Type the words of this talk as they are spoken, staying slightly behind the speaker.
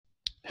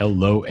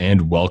Hello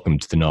and welcome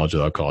to the Knowledge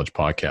Without College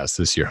podcast.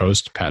 This is your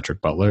host, Patrick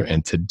Butler,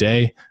 and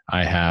today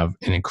I have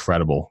an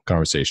incredible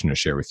conversation to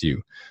share with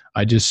you.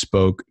 I just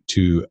spoke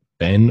to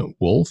Ben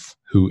Wolf,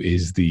 who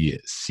is the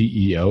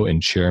CEO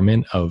and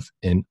chairman of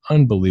an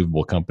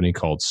unbelievable company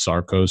called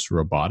Sarcos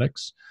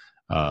Robotics.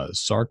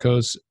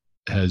 Sarcos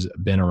has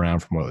been around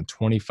for more than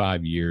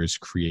 25 years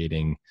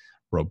creating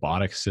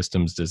robotic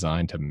systems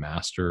designed to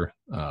master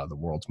the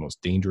world's most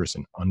dangerous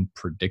and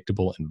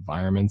unpredictable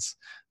environments.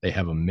 They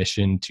have a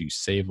mission to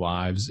save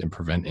lives and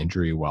prevent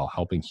injury while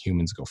helping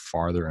humans go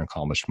farther and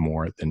accomplish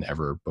more than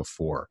ever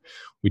before.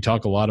 We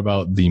talk a lot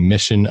about the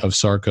mission of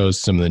Sarcos,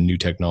 some of the new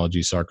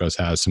technology Sarcos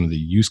has, some of the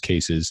use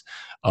cases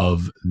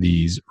of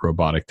these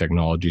robotic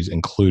technologies,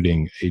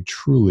 including a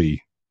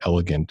truly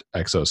elegant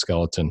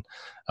exoskeleton.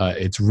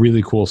 It's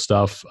really cool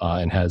stuff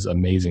and has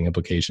amazing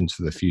implications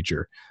for the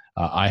future.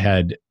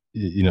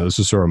 This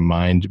was sort of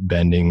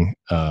mind-bending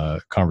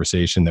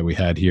conversation that we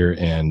had here,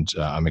 and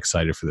I'm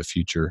excited for the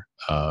future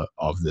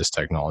of this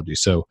technology.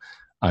 So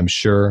I'm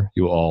sure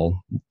you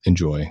all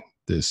enjoy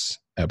this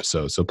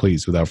episode. So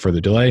please, without further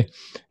delay,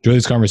 enjoy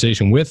this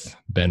conversation with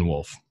Ben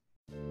Wolf.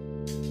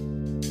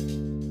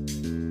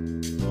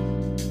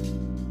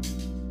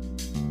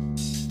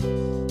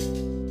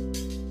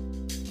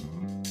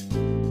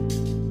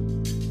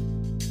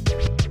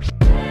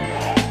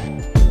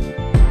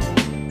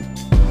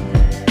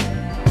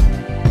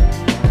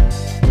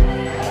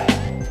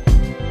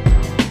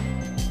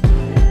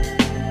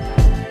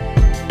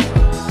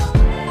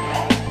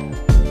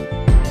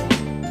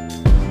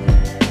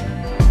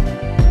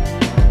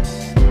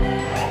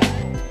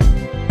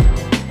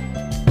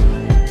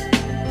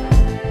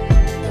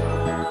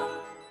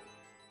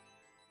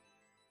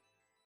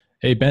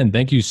 Hey, Ben,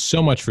 thank you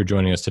so much for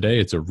joining us today.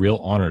 It's a real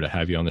honor to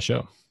have you on the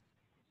show.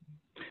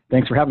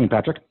 Thanks for having me,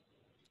 Patrick.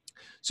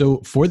 So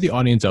for the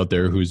audience out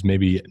there who's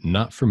maybe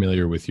not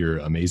familiar with your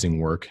amazing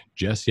work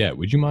just yet,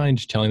 would you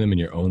mind telling them in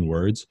your own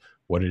words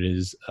what it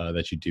is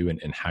that you do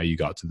and how you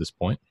got to this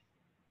point?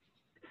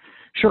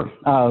 Sure.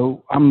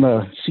 I'm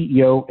the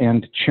CEO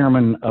and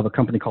chairman of a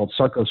company called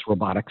Sarcos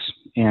Robotics,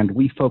 and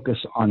we focus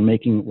on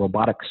making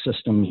robotic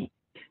systems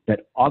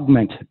that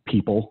augment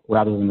people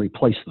rather than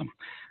replace them.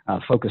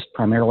 Focused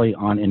primarily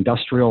on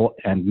industrial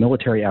and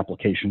military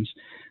applications,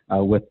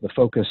 with the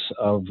focus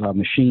of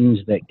machines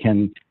that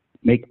can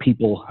make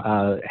people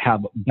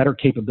have better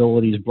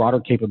capabilities, broader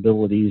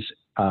capabilities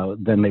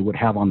than they would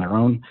have on their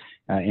own,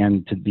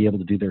 and to be able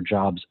to do their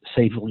jobs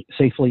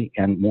safely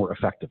and more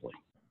effectively.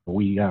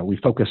 We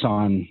focus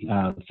on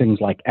things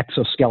like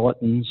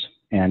exoskeletons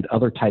and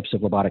other types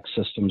of robotic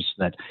systems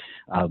that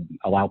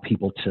allow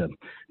people to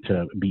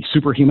be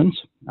superhumans,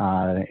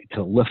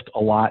 to lift a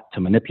lot, to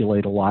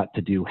manipulate a lot,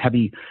 to do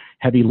heavy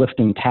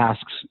lifting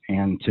tasks,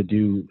 and to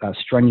do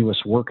strenuous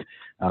work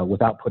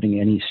without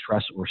putting any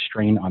stress or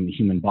strain on the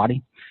human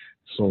body.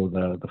 So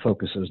the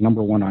focus is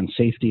number one on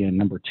safety and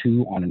number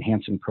two on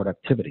enhancing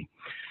productivity.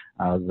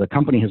 The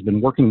company has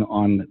been working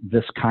on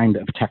this kind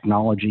of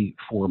technology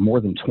for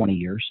more than 20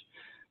 years.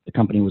 The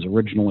company was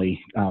originally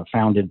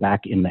founded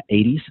back in the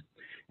 80s.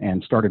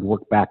 And started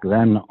work back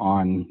then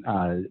on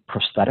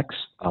prosthetics,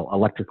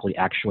 electrically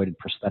actuated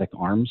prosthetic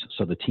arms.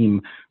 So the team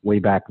way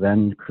back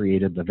then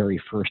created the very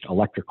first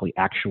electrically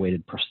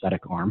actuated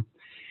prosthetic arm.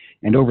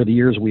 And over the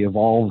years, we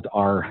evolved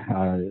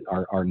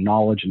our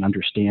knowledge and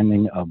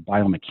understanding of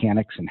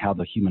biomechanics and how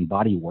the human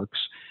body works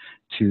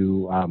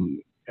to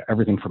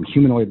everything from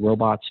humanoid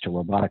robots to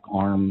robotic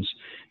arms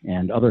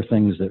and other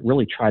things that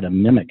really try to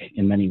mimic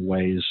in many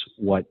ways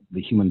what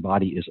the human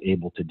body is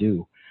able to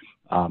do.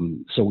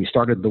 So we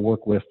started the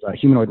work with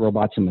humanoid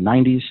robots in the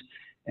 90s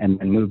and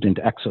moved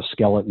into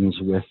exoskeletons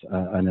with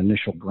an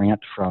initial grant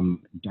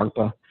from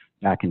DARPA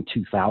back in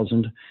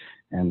 2000.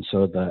 And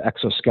so the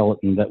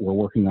exoskeleton that we're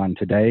working on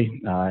today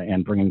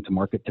and bringing to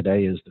market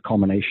today is the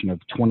culmination of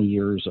 20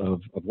 years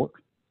of work.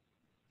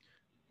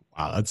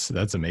 Wow,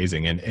 that's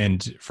amazing.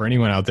 And for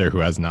anyone out there who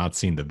has not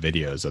seen the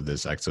videos of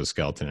this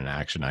exoskeleton in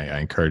action, I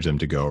encourage them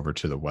to go over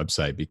to the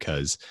website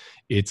because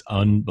it's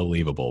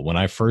unbelievable. When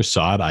I first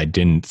saw it, I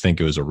didn't think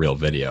it was a real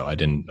video.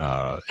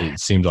 It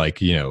seemed like,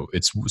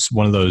 it's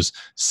one of those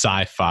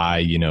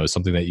sci-fi,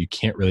 something that you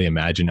can't really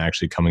imagine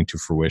actually coming to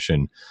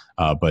fruition.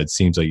 But it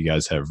seems like you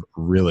guys have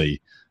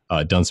really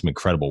done some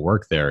incredible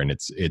work there, and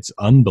it's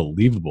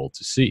unbelievable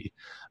to see.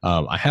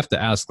 I have to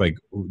ask,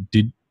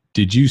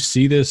 did you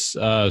see this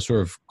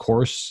sort of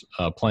course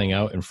playing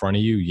out in front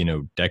of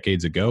you,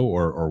 decades ago,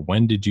 or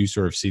when did you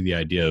sort of see the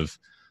idea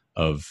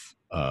of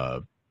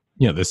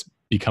this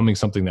becoming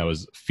something that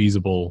was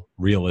feasible,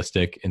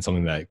 realistic, and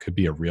something that could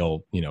be a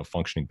real,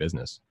 functioning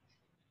business?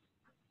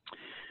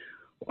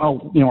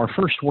 Well, our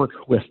first work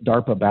with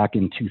DARPA back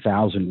in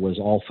 2000 was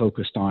all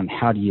focused on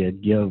how do you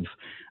give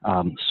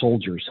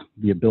soldiers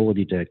the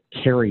ability to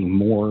carry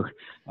more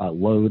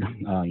load.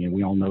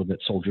 We all know that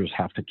soldiers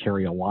have to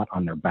carry a lot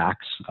on their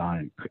backs,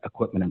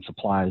 equipment and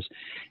supplies.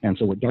 And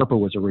so what DARPA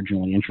was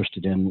originally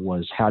interested in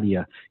was how do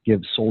you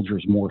give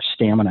soldiers more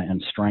stamina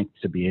and strength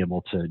to be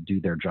able to do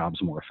their jobs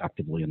more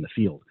effectively in the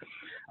field.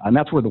 And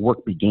that's where the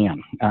work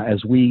began.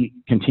 As we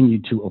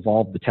continued to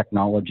evolve the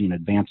technology and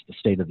advance the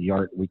state of the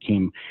art, we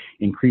became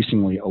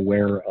increasingly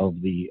aware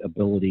of the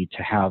ability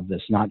to have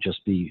this not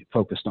just be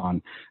focused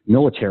on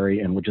military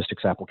and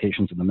logistics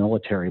applications in the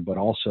military, but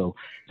also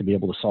to be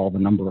able to solve a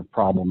number of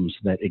problems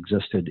that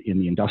existed in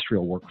the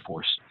industrial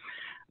workforce.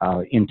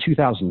 In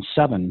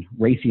 2007,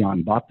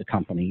 Raytheon bought the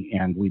company,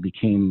 and we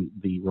became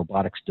the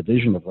robotics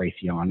division of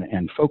Raytheon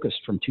and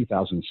focused from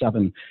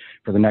 2007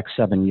 for the next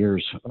 7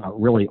 years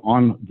really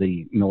on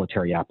the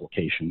military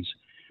applications.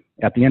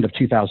 At the end of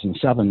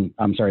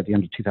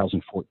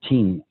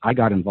 2014, I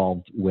got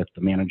involved with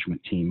the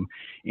management team,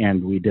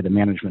 and we did a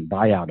management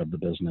buyout of the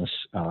business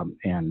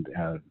and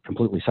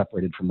completely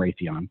separated from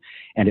Raytheon.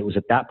 And it was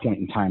at that point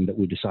in time that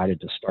we decided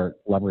to start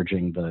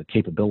leveraging the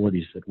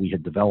capabilities that we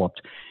had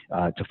developed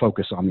to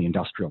focus on the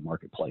industrial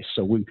marketplace.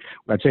 So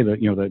I'd say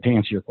that, to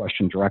answer your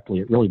question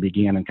directly, it really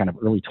began in kind of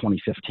early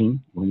 2015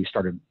 when we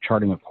started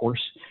charting a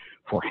course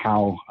for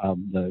how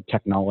the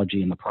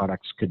technology and the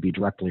products could be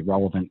directly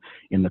relevant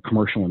in the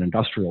commercial and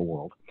industrial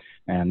world.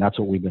 And that's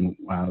what we've been,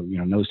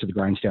 nose to the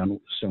grindstone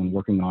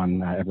working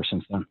on ever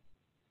since then.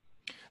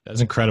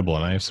 That's incredible.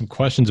 And I have some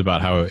questions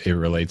about how it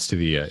relates to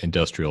the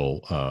industrial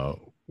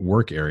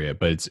work area,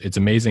 but it's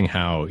amazing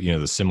how,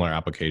 the similar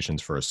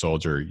applications for a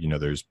soldier,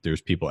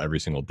 there's people every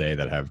single day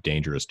that have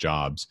dangerous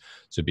jobs.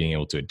 So being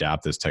able to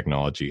adapt this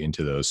technology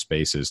into those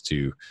spaces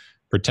to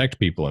protect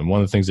people. And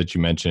one of the things that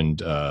you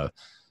mentioned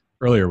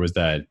earlier was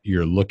that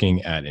you're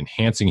looking at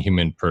enhancing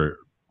human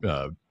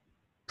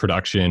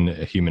production,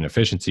 human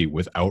efficiency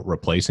without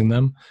replacing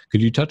them.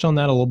 Could you touch on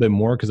that a little bit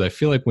more? Because I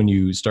feel like when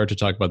you start to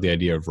talk about the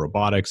idea of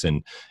robotics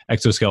and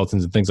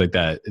exoskeletons and things like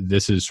that,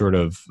 this is sort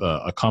of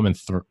a common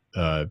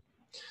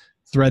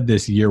thread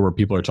this year where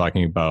people are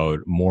talking about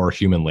more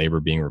human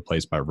labor being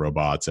replaced by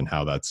robots and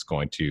how that's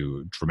going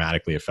to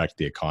dramatically affect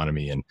the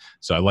economy. And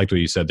so I liked what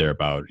you said there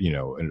about,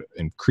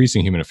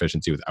 increasing human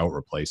efficiency without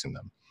replacing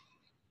them.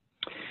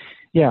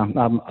 Yeah,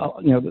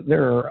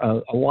 there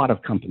are a lot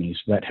of companies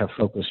that have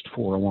focused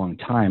for a long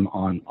time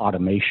on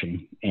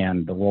automation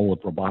and the role of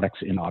robotics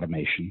in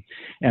automation.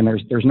 And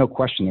there's no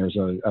question there's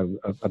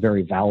a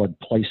very valid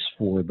place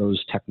for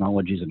those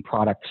technologies and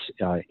products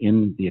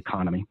in the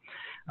economy.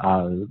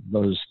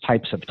 Those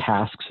types of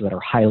tasks that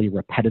are highly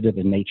repetitive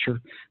in nature,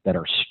 that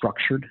are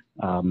structured,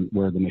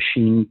 where the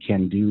machine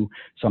can do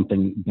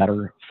something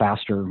better,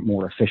 faster,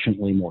 more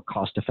efficiently, more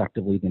cost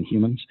effectively than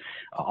humans,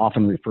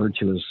 often referred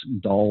to as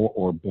dull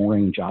or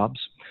boring jobs.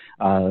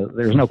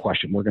 There's no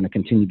question we're going to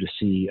continue to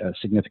see a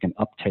significant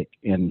uptake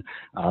in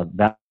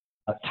that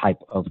type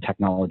of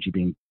technology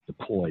being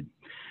deployed.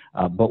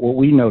 But what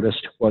we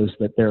noticed was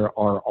that there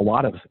are a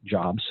lot of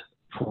jobs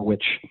for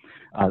which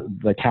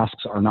the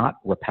tasks are not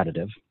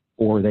repetitive,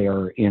 or they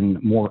are in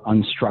more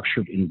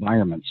unstructured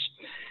environments.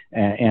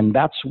 And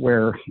that's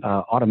where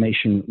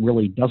automation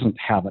really doesn't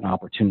have an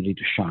opportunity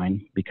to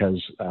shine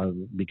because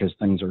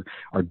things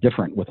are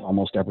different with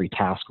almost every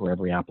task or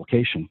every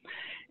application.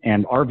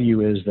 And our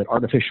view is that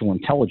artificial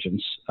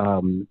intelligence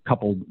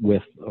coupled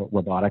with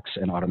robotics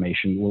and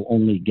automation will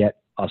only get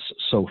us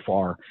so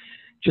far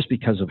just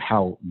because of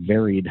how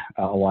varied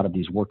a lot of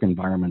these work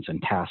environments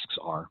and tasks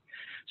are.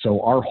 So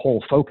our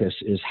whole focus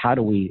is how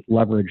do we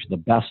leverage the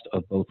best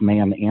of both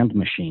man and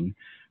machine,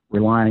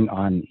 relying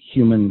on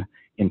human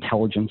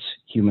intelligence,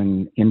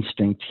 human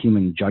instinct,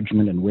 human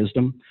judgment and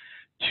wisdom,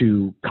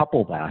 to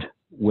couple that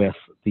with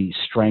the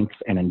strength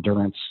and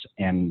endurance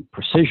and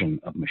precision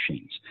of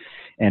machines.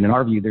 And in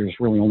our view, there's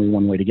really only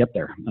one way to get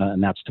there,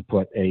 and that's to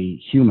put a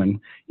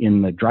human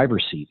in the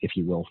driver's seat, if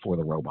you will, for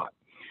the robot.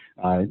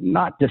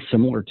 Not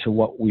dissimilar to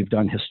what we've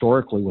done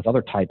historically with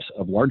other types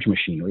of large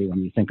machinery.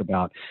 When you think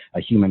about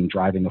a human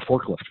driving a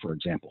forklift, for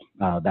example,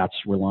 that's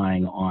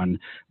relying on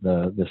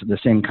the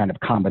same kind of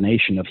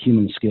combination of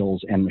human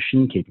skills and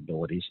machine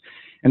capabilities.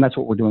 And that's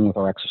what we're doing with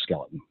our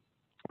exoskeleton.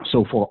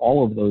 So for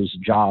all of those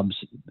jobs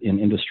in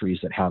industries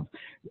that have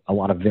a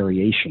lot of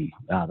variation,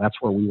 that's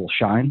where we will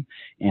shine.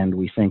 And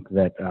we think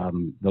that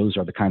those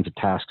are the kinds of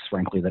tasks,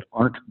 frankly, that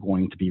aren't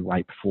going to be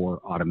ripe for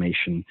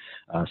automation,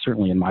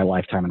 certainly in my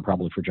lifetime and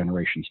probably for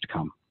generations to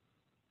come.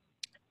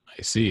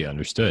 I see.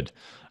 Understood.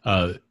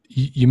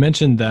 You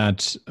mentioned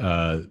that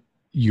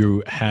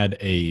you had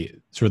a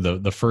sort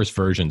of the first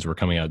versions were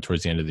coming out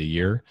towards the end of the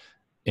year.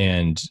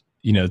 And,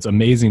 it's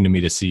amazing to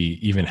me to see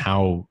even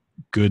how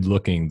good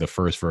looking the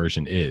first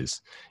version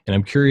is. And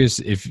I'm curious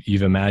if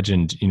you've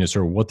imagined,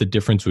 sort of what the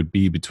difference would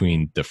be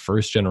between the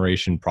first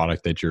generation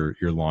product that you're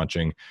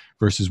launching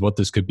versus what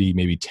this could be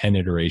maybe 10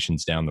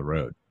 iterations down the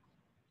road.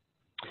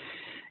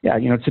 Yeah,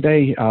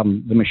 today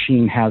the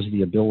machine has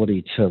the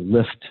ability to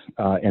lift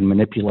and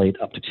manipulate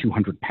up to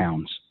 200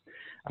 pounds.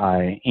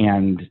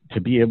 And to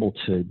be able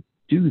to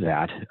do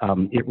that,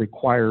 it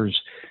requires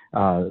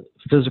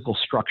physical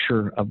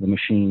structure of the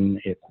machine.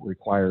 It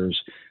requires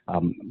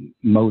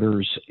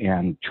motors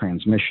and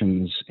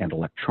transmissions and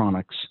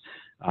electronics.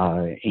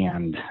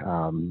 and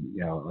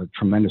a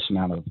tremendous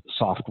amount of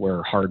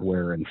software,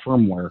 hardware, and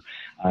firmware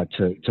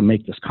to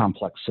make this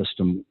complex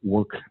system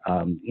work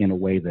in a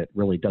way that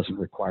really doesn't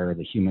require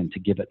the human to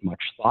give it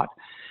much thought,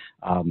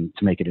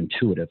 to make it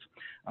intuitive.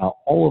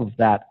 All of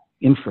that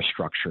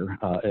infrastructure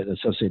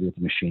associated with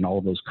the machine, all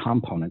of those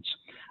components,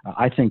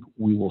 I think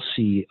we will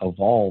see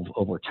evolve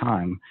over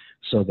time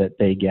so that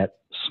they get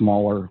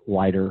smaller,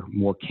 lighter,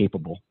 more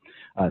capable.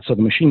 So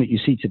the machine that you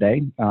see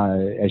today,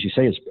 as you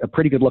say, is a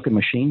pretty good looking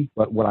machine,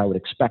 but what I would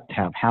expect to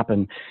have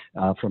happen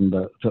from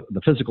the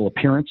physical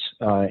appearance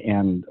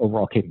and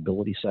overall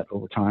capability set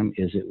over time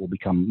is it will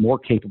become more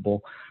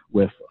capable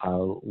with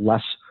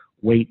less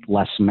weight,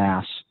 less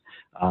mass,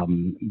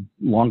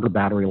 longer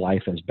battery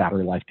life as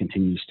battery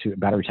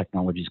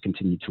technologies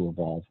continue to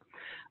evolve.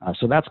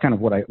 So that's kind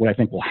of what I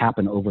think will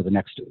happen over the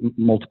next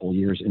multiple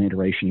years in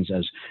iterations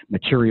as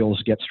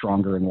materials get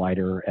stronger and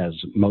lighter, as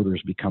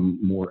motors become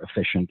more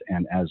efficient,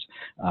 and as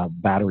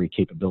battery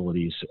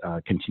capabilities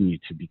continue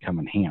to become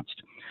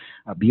enhanced.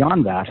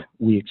 Beyond that,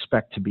 we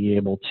expect to be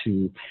able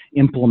to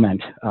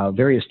implement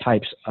various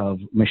types of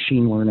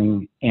machine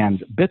learning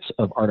and bits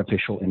of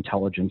artificial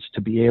intelligence to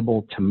be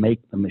able to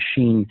make the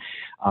machine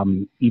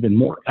even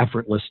more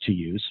effortless to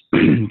use,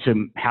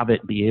 to have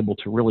it be able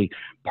to really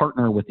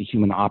partner with the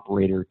human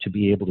operator to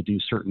be able to do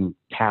certain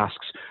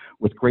tasks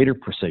with greater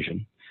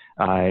precision,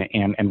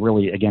 and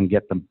really, again,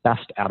 get the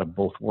best out of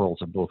both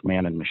worlds, of both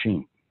man and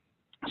machine.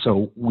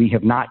 So we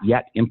have not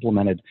yet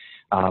implemented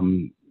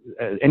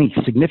any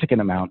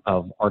significant amount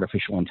of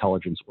artificial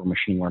intelligence or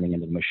machine learning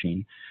into the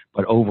machine,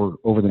 but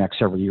over the next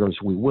several years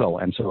we will.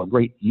 And so a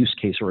great use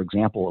case or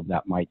example of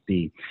that might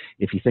be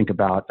if you think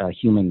about a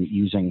human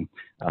using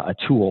a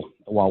tool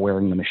while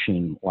wearing the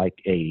machine, like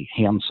a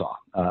handsaw,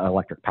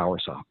 electric power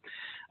saw.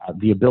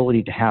 The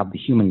ability to have the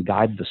human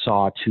guide the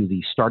saw to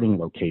the starting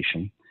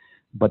location,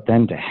 but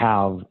then to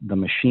have the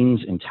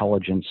machine's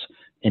intelligence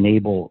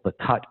enable the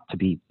cut to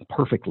be a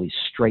perfectly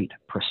straight,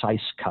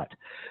 precise cut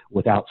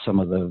without some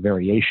of the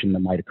variation that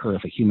might occur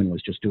if a human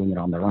was just doing it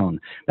on their own.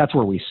 That's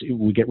where we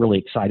get really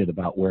excited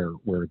about where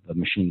the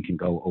machine can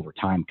go over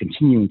time,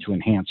 continuing to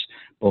enhance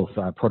both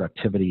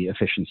productivity,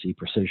 efficiency,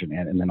 precision,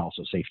 and then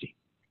also safety.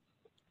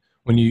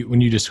 When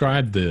you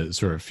describe the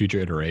sort of future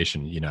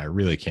iteration, I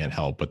really can't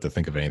help but to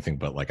think of anything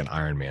but like an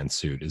Iron Man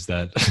suit. Is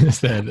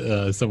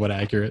that somewhat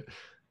accurate?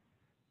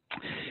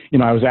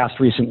 I was asked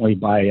recently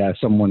by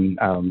someone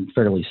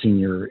fairly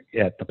senior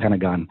at the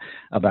Pentagon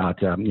about,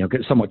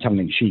 somewhat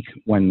tongue-in-cheek,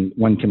 when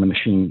can the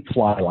machine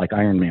fly like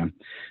Iron Man?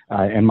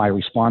 And my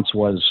response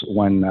was,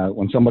 when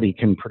somebody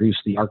can produce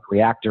the arc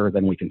reactor,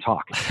 then we can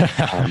talk.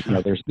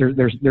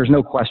 There's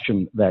no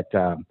question that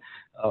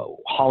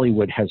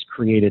Hollywood has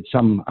created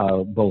some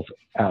both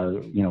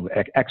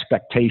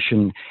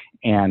expectation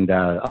and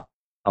an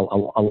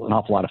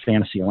awful lot of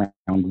fantasy around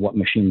what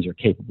machines are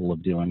capable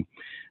of doing.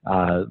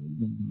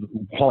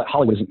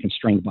 Hollywood isn't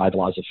constrained by the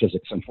laws of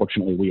physics.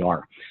 Unfortunately, we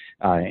are.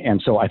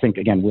 And so I think,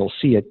 again, we'll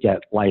see it get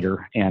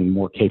lighter and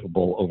more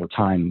capable over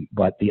time,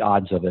 but the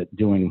odds of it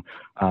doing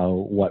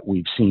what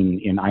we've seen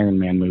in Iron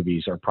Man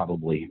movies are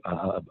probably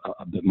a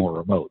bit more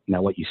remote.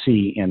 Now, what you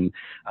see in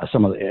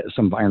some of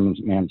Iron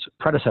Man's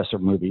predecessor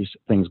movies,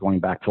 things going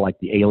back to like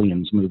the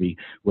Aliens movie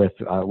with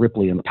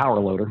Ripley and the power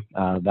loader,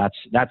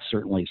 that's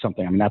certainly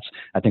something.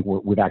 I think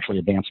we've actually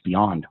advanced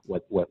beyond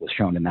what was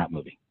shown in that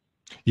movie.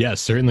 Yeah,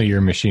 certainly your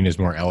machine is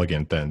more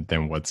elegant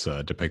than what's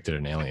depicted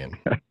in Alien.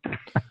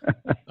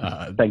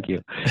 Thank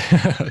you.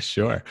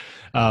 Sure.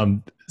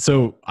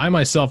 So I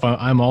myself,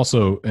 I'm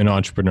also an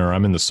entrepreneur.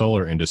 I'm in the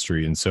solar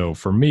industry. And so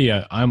for me,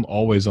 I'm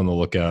always on the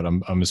lookout.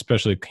 I'm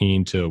especially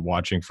keen to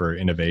watching for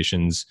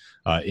innovations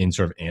in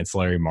sort of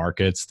ancillary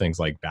markets, things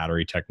like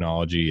battery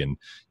technology and,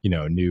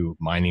 new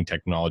mining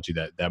technology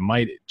that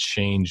might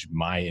change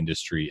my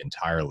industry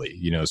entirely.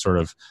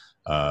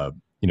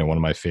 One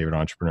of my favorite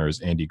entrepreneurs,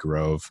 Andy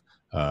Grove,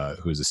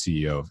 who is the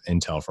CEO of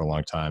Intel for a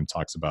long time,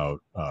 talks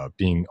about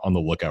being on the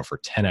lookout for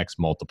 10x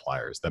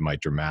multipliers that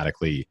might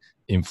dramatically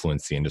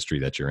influence the industry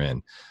that you're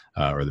in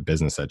or the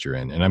business that you're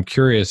in. And I'm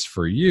curious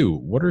for you,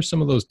 what are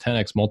some of those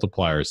 10x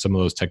multipliers, some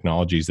of those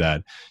technologies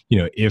that,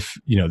 if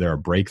there are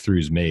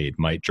breakthroughs made,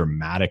 might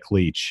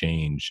dramatically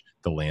change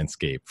the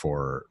landscape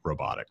for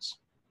robotics?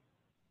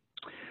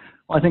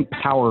 Well, I think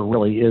power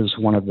really is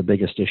one of the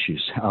biggest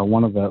issues.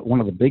 One of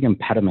the big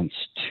impediments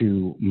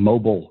to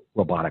mobile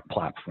robotic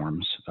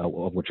platforms,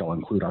 of which I'll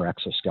include our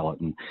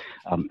exoskeleton,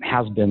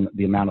 has been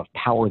the amount of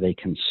power they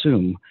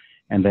consume,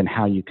 and then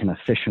how you can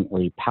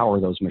efficiently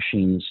power those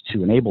machines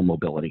to enable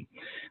mobility.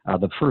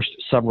 The first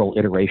several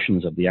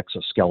iterations of the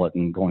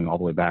exoskeleton, going all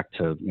the way back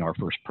to our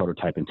first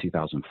prototype in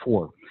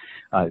 2004,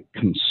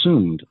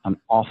 consumed an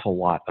awful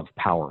lot of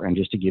power. And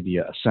just to give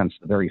you a sense,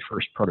 the very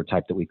first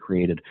prototype that we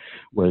created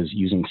was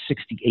using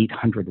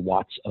 6,800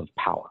 watts of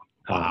power.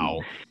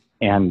 Wow.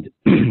 And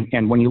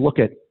and when you look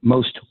at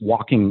most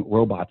walking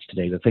robots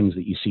today, the things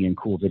that you see in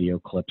cool video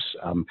clips,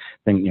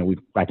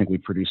 I think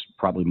we've produced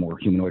probably more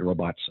humanoid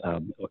robots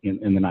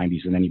in the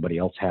 90s than anybody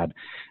else had,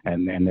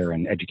 and they're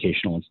in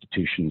educational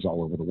institutions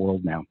all over the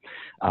world now.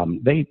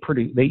 They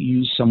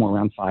use somewhere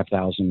around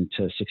 5,000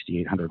 to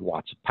 6,800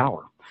 watts of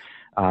power.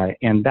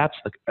 And that's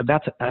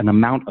an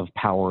amount of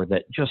power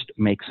that just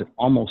makes it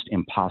almost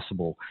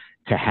impossible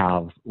to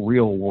have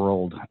real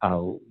world,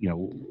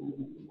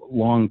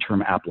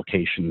 long-term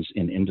applications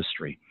in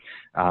industry.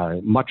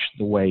 Much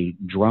the way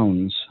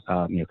drones,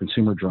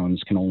 consumer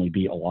drones can only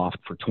be aloft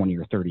for 20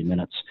 or 30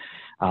 minutes.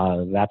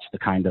 That's the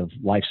kind of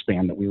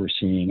lifespan that we were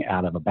seeing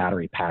out of a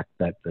battery pack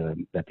that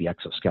the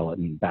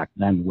exoskeleton back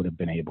then would have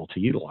been able to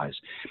utilize.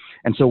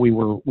 And so we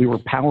were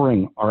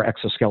powering our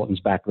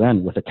exoskeletons back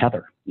then with a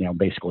tether,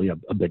 basically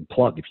a big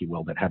plug, if you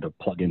will, that had to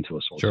plug into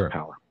a source of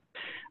power.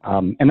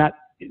 And that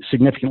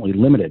significantly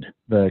limited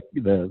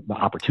the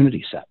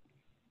opportunity set.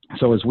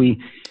 So as we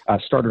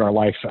started our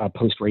life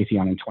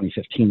post-Raytheon in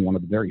 2015, one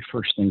of the very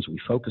first things we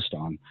focused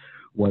on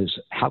was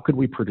how could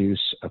we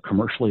produce a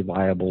commercially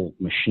viable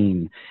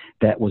machine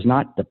that was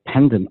not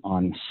dependent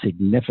on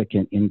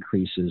significant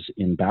increases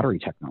in battery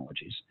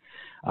technologies.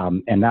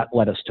 And that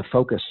led us to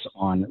focus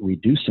on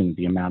reducing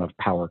the amount of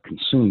power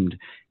consumed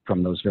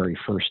from those very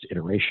first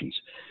iterations.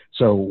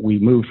 So we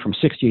moved from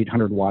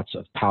 6,800 watts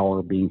of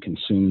power being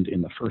consumed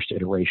in the first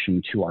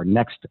iteration to our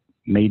next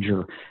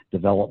major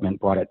development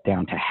brought it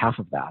down to half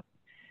of that.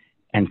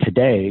 And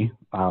today,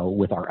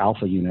 with our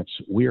alpha units,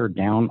 we are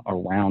down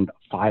around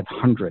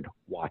 500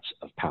 watts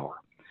of power.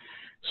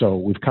 So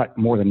we've cut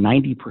more than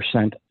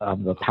 90%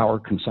 of the power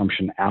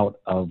consumption out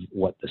of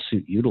what the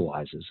suit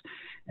utilizes.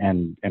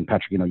 And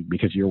Patrick,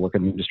 because you work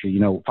in the industry,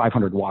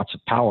 500 watts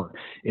of power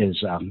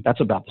is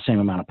that's about the same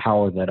amount of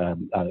power that a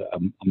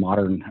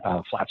modern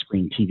flat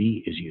screen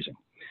TV is using.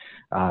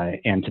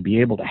 And to be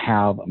able to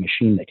have a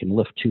machine that can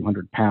lift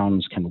 200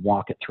 pounds, can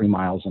walk at 3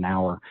 miles an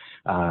hour,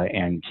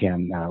 and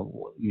can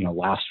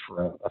last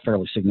for a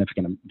fairly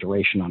significant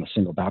duration on a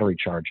single battery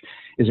charge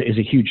is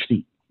a huge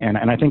feat. And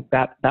I think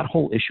that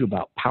whole issue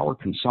about power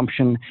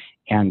consumption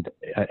and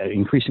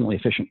increasingly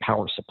efficient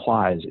power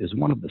supplies is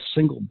one of the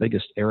single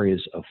biggest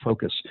areas of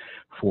focus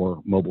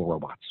for mobile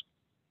robots.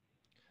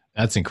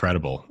 That's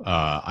incredible.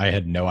 I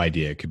had no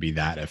idea it could be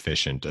that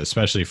efficient,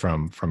 especially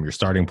from your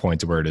starting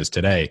point to where it is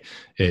today.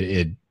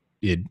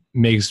 It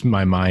makes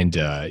my mind,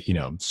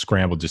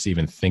 scramble just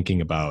even thinking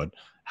about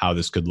how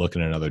this could look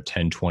in another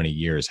 10, 20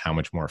 years, how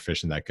much more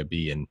efficient that could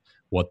be and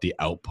what the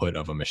output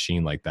of a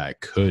machine like that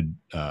could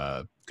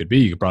be.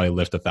 You could probably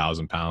lift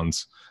 1,000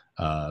 pounds,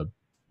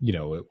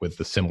 with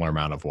a similar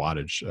amount of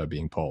wattage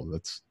being pulled.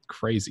 That's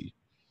crazy.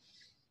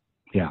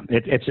 Yeah,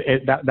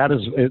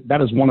 that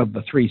is one of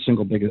the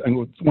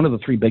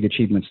three big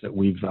achievements that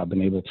we've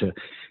been able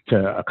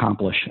to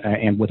accomplish.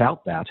 And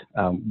without that,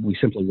 we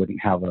simply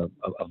wouldn't have a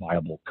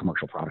viable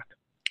commercial product.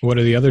 What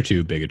are the other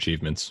two big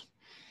achievements?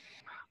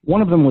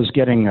 One of them was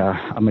getting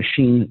a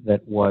machine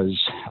that was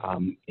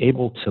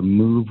able to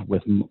move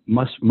with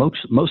most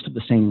of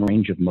the same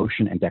range of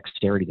motion and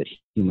dexterity that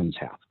humans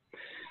have.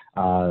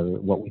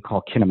 What we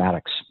call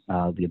kinematics,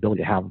 the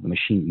ability to have the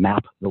machine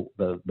map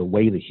the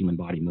way the human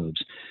body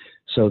moves,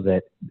 so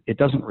that it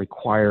doesn't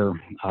require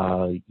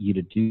you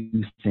to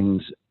do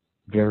things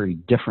very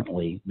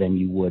differently than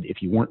you would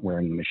if you weren't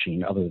wearing the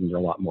machine, other than you're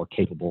a lot more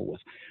capable with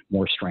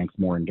more strength,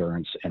 more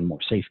endurance, and more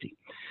safety.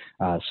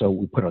 So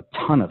we put a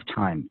ton of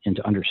time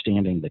into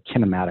understanding the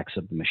kinematics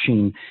of the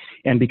machine.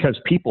 And because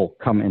people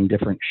come in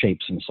different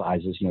shapes and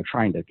sizes,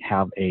 trying to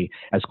have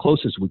as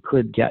close as we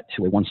could get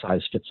to a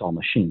one-size-fits-all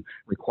machine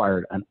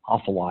required an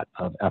awful lot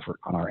of effort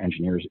on our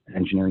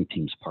engineering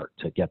team's part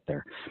to get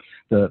there.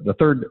 The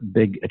third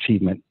big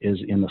achievement is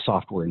in the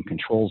software and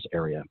controls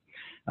area,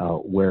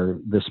 where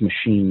this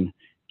machine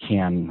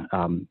can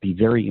be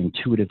very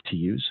intuitive to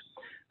use.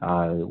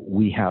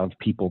 We have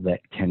people that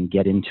can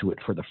get into it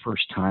for the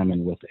first time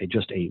and with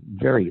just a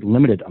very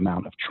limited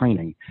amount of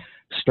training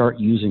start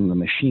using the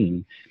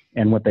machine.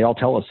 And what they all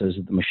tell us is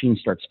that the machine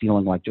starts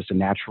feeling like just a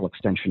natural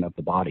extension of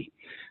the body.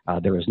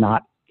 There is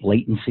not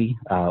latency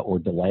or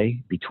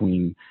delay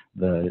between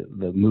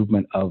the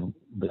movement of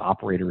the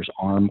operator's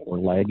arm or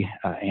leg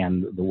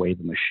and the way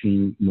the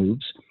machine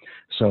moves.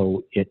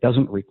 So it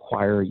doesn't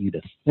require you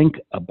to think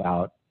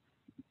about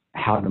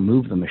how to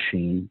move the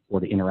machine or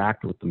to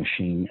interact with the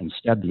machine.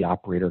 Instead, the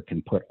operator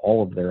can put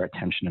all of their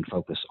attention and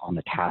focus on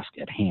the task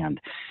at hand.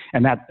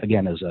 And that,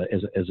 again, is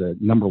a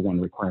number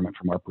one requirement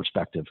from our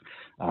perspective,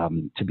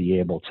 to be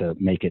able to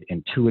make it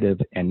intuitive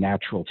and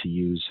natural to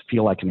use,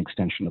 feel like an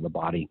extension of the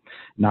body,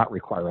 not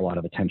require a lot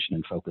of attention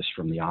and focus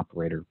from the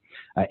operator.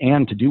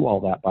 And to do all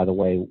that, by the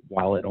way,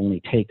 while it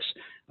only takes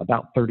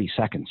about 30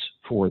 seconds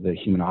for the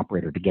human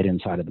operator to get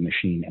inside of the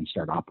machine and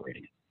start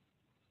operating it.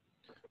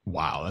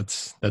 Wow,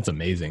 that's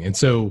amazing. And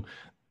so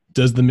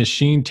does the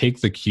machine take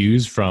the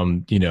cues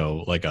from,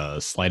 like a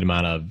slight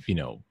amount of,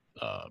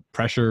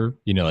 pressure,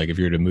 like if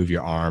you were to move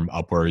your arm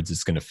upwards,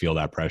 it's going to feel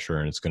that pressure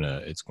and it's going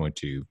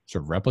to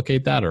sort of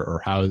replicate that,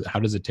 or how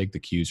does it take the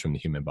cues from the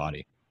human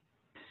body?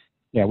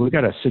 Yeah, we've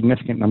got a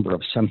significant number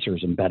of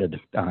sensors embedded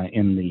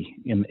in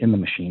the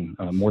machine,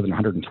 more than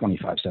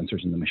 125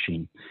 sensors in the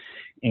machine.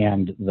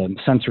 And the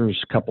sensors,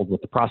 coupled with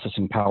the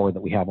processing power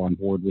that we have on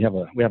board, we have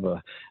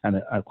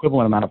an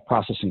equivalent amount of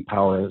processing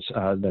power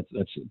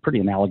that's pretty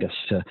analogous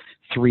to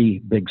 3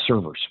 big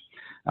servers.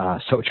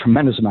 So a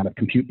tremendous amount of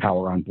compute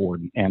power on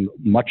board, and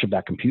much of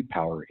that compute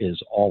power is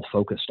all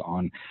focused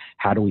on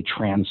how do we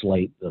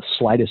translate the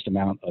slightest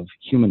amount of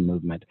human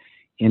movement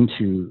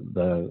into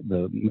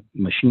the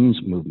machine's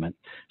movement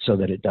so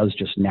that it does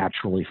just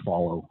naturally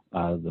follow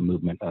the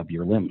movement of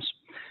your limbs.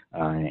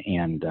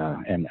 And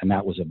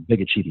that was a big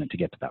achievement to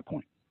get to that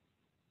point.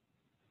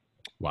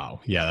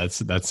 Wow. Yeah,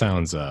 that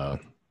sounds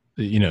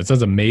it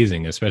sounds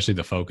amazing, especially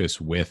the focus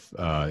with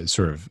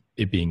sort of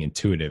it being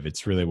intuitive.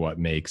 It's really what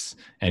makes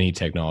any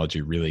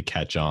technology really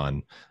catch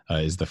on,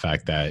 is the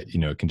fact that,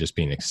 it can just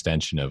be an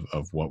extension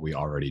of what we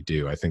already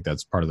do. I think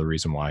that's part of the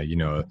reason why,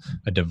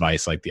 a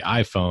device like the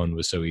iPhone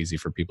was so easy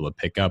for people to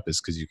pick up, is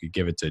because you could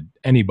give it to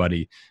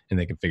anybody and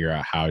they can figure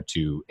out how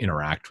to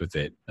interact with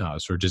it,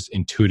 sort of just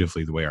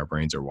intuitively the way our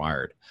brains are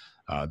wired.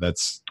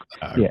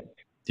 Yeah.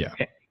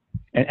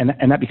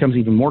 And that becomes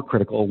even more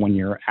critical when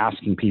you're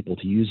asking people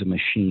to use a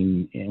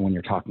machine and when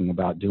you're talking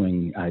about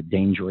doing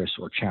dangerous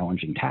or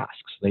challenging tasks.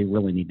 They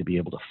really need to be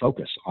able to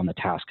focus on the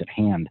task at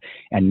hand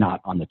and not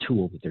on the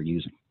tool that they're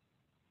using.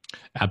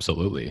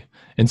 Absolutely.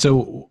 And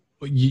so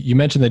you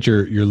mentioned that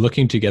you're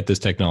looking to get this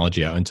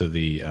technology out into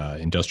the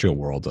industrial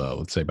world,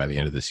 let's say by the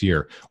end of this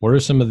year. What are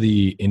some of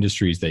the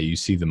industries that you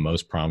see the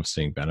most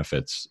promising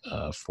benefits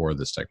for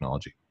this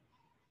technology?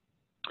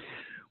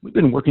 We've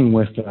been working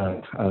with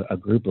a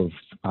group of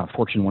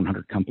Fortune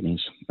 100 companies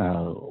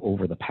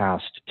over the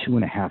past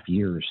 2.5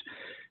 years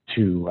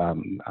to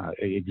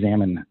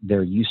examine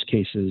their use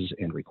cases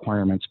and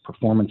requirements,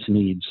 performance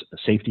needs,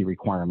 safety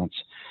requirements,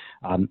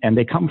 and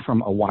they come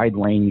from a wide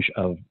range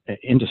of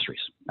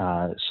industries.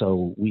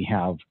 So we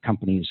have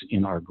companies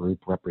in our group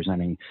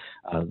representing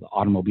the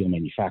automobile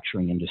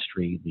manufacturing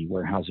industry, the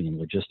warehousing and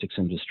logistics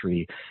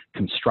industry,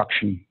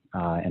 construction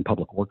and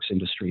public works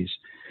industries,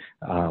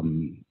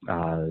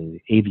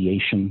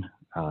 aviation,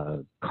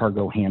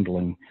 cargo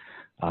handling.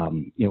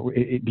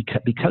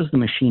 Because the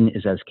machine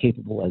is as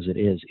capable as it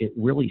is, it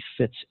really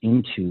fits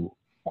into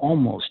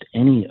almost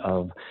any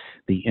of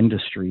the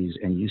industries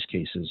and use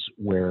cases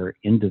where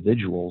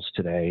individuals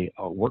today,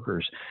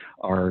 workers,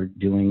 are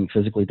doing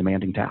physically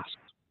demanding tasks.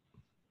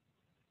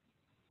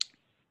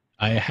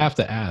 I have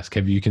to ask,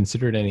 have you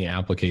considered any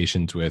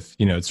applications with,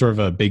 it's sort of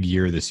a big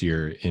year this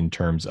year in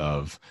terms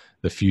of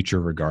the future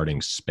regarding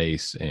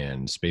space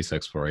and space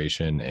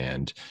exploration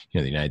and,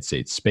 the United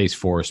States Space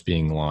Force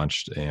being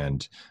launched.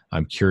 And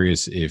I'm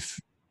curious if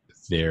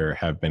there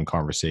have been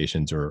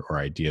conversations or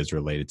ideas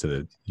related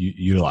to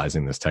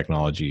utilizing this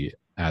technology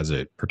as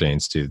it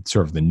pertains to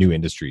sort of the new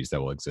industries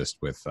that will exist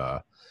with,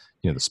 the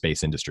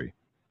space industry.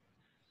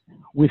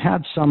 We've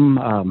had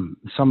some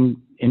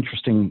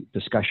interesting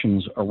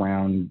discussions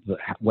around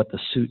what the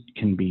suit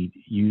can be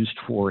used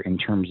for in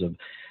terms of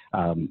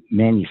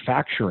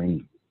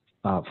manufacturing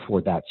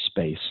for that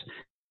space.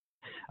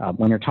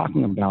 When you're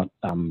talking about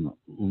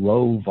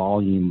low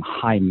volume,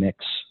 high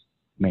mix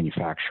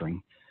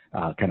manufacturing,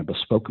 kind of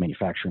bespoke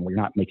manufacturing, where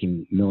you're not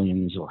making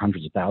millions or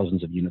hundreds of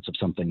thousands of units of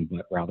something,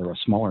 but rather a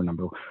smaller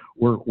number,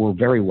 we're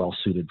very well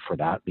suited for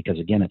that because,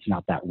 again, it's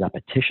not that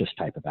repetitious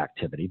type of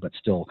activity, but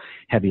still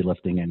heavy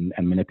lifting and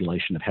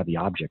manipulation of heavy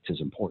objects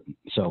is important.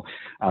 So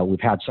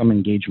we've had some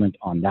engagement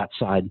on that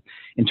side.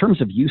 In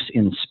terms of use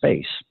in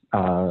space,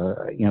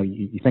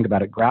 you think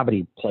about it,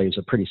 gravity plays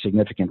a pretty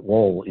significant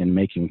role in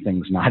making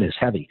things not as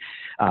heavy.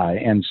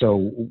 And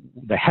so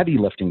the heavy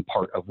lifting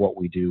part of what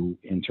we do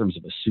in terms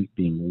of a suit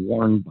being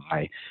worn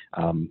by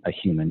a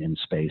human in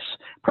space,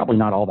 probably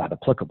not all that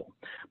applicable.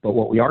 But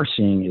what we are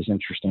seeing is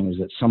interesting is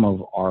that some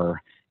of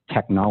our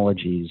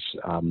technologies,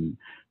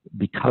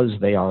 because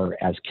they are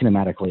as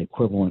kinematically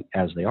equivalent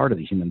as they are to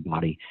the human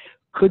body,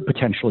 could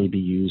potentially be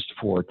used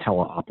for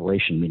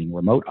teleoperation, meaning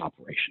remote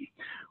operation,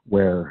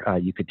 where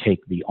you could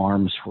take the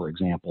arms, for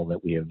example,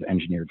 that we have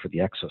engineered for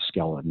the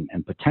exoskeleton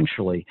and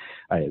potentially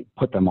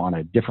put them on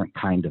a different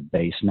kind of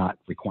base, not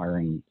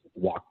requiring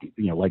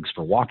legs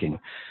for walking,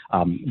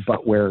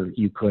 but where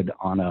you could,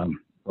 on a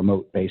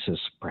remote basis,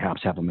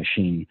 perhaps have a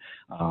machine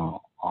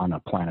on a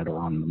planet or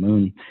on the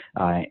moon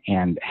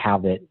and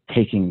have it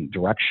taking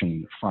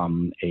direction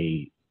from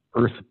a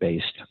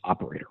Earth-based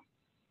operator.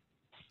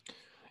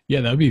 Yeah,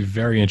 that would be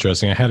very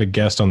interesting. I had a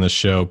guest on the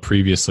show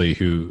previously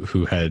who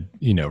had,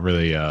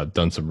 really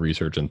done some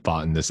research and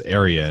thought in this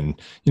area.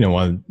 And,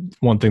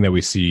 one thing that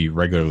we see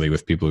regularly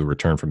with people who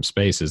return from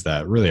space is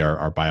that really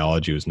our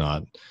biology was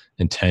not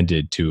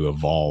intended to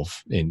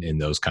evolve in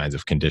those kinds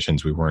of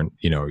conditions. We weren't,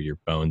 your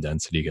bone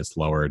density gets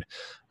lowered.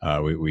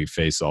 We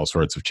face all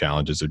sorts of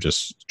challenges of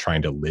just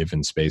trying to live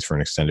in space for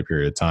an extended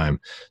period of time.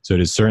 So it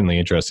is certainly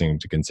interesting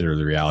to consider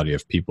the reality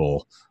of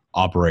people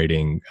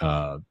operating,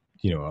 a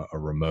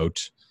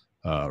remote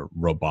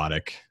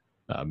robotic,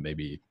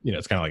 maybe,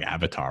 it's kind of like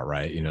Avatar,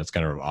 right? It's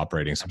kind of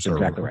operating some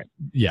sort of, right.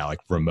 Yeah, like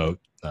remote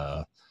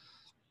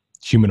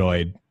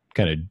humanoid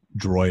kind of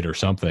droid or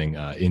something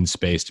in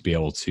space to be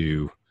able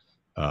to,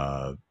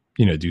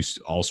 do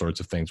all sorts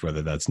of things,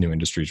 whether that's new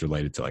industries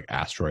related to like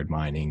asteroid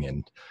mining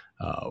and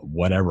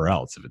whatever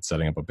else. If it's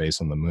setting up a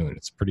base on the moon,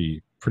 it's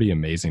pretty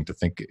amazing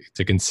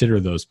to consider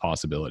those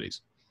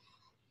possibilities.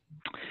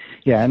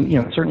 Yeah,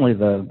 and certainly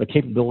the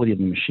capability of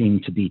the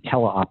machine to be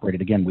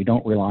teleoperated. Again, we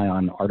don't rely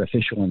on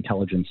artificial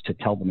intelligence to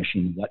tell the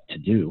machine what to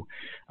do.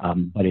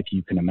 But if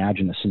you can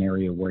imagine a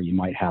scenario where you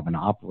might have an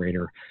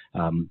operator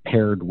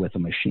paired with a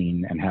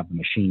machine and have the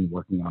machine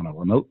working on a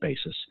remote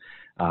basis,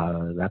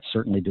 that's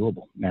certainly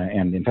doable.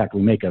 And in fact,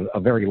 we make a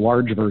very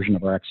large version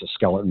of our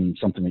exoskeleton,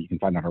 something that you can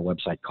find on our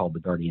website called the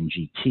Guardian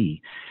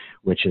GT,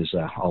 which is,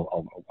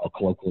 I'll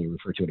colloquially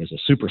refer to it as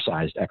a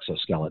supersized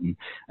exoskeleton.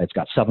 It's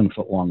got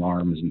 7-foot long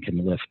arms and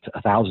can lift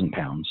 1,000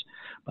 pounds,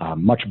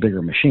 much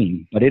bigger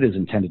machine, but it is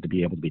intended to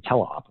be able to be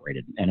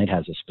teleoperated. And it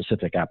has a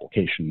specific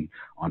application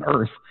on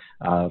Earth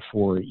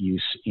for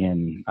use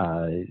in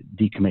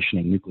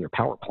decommissioning nuclear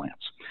power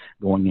plants,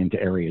 going into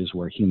areas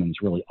where humans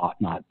really ought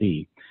not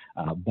be.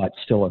 But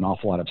still an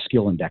awful lot of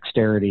skill and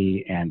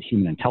dexterity and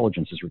human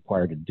intelligence is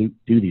required to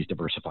do these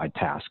diversified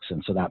tasks.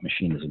 And so that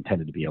machine is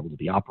intended to be able to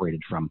be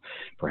operated from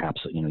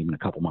perhaps even a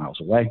couple miles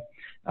away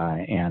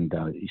and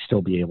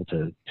still be able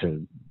to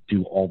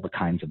do all the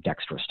kinds of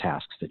dexterous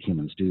tasks that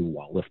humans do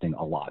while lifting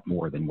a lot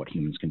more than what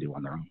humans can do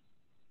on their own.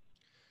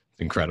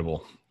 It's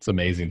incredible. It's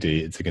amazing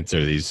to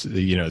consider these.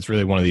 It's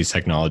really one of these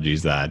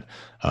technologies that,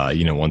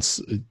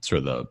 once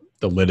sort of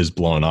the lid is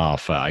blown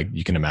off,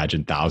 you can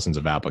imagine thousands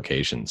of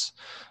applications.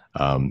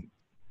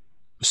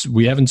 So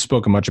we haven't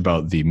spoken much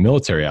about the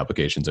military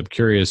applications. I'm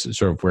curious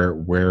sort of where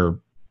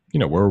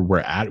we're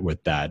at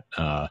with that.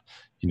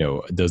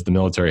 Does the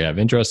military have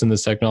interest in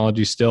this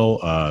technology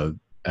still,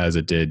 as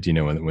it did,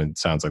 when it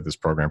sounds like this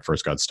program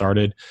first got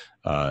started?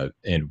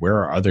 And where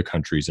are other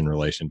countries in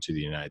relation to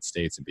the United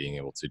States and being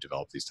able to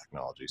develop these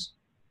technologies?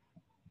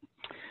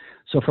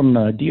 So from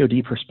the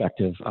DoD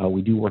perspective,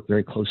 we do work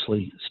very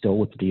closely still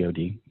with the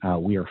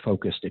DoD. We are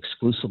focused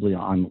exclusively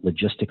on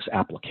logistics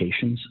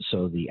applications.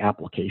 So the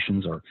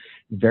applications are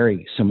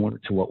very similar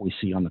to what we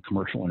see on the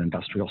commercial and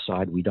industrial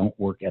side. We don't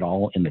work at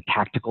all in the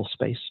tactical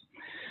space.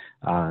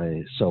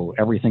 So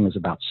everything is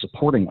about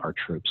supporting our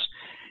troops.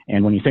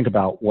 And when you think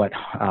about what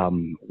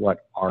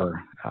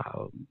our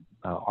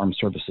armed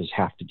services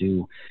have to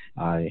do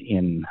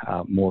in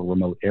more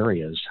remote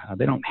areas,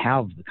 they don't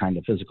have the kind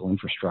of physical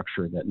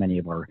infrastructure that many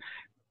of our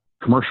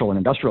commercial and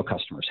industrial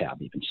customers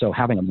have even. So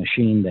having a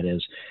machine that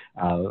is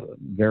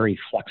very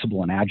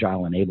flexible and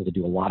agile and able to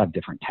do a lot of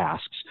different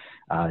tasks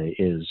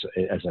is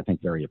I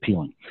think, very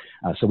appealing.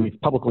 So we've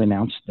publicly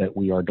announced that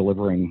we are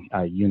delivering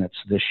units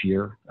this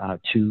year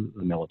to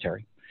the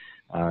military.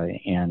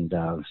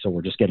 So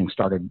we're just getting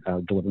started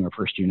delivering our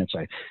first units.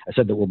 I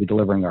said that we'll be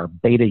delivering our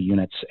beta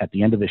units at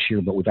the end of this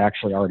year, but we've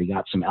actually already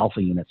got some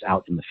alpha units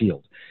out in the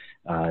field.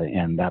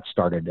 And that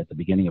started at the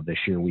beginning of this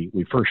year.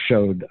 We first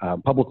showed,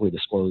 publicly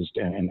disclosed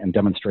and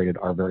demonstrated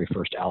our very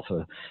first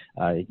alpha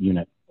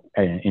unit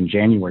in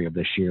January of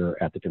this year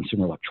at the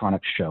Consumer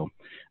Electronics Show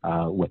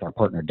with our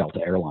partner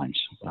Delta Airlines,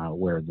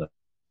 where the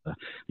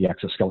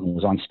exoskeleton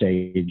was on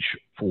stage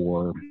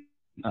for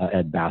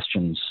Ed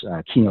Bastian's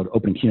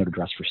opening keynote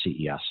address for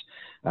CES.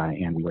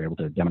 And we were able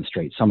to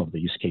demonstrate some of the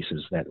use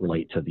cases that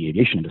relate to the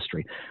aviation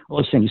industry. All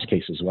those same use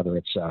cases, whether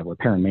it's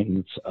repair and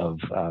maintenance of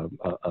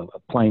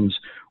planes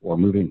or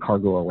moving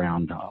cargo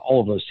around,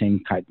 all of those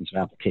same kinds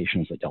of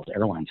applications that Delta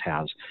Airlines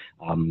has,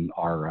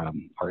 our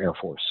Air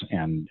Force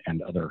and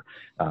other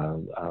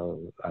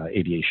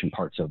aviation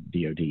parts of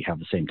DoD have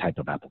the same type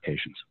of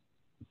applications.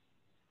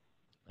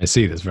 I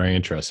see. That's very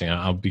interesting.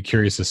 I'll be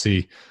curious to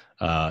see,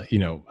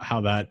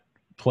 how that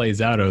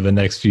plays out over the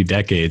next few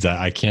decades.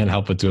 I can't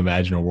help but to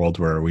imagine a world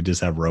where we just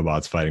have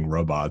robots fighting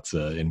robots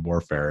in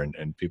warfare,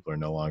 and people are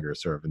no longer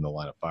sort of in the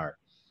line of fire.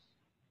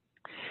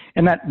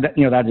 And that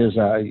is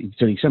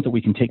to the extent that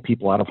we can take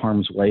people out of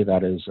harm's way.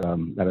 That is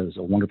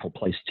a wonderful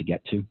place to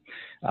get to.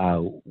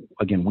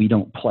 Again, we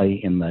don't play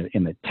in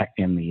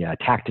the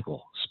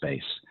tactical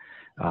space.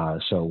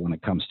 So when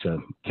it comes to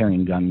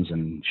carrying guns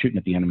and shooting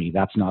at the enemy,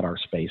 that's not our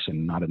space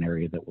and not an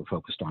area that we're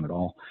focused on at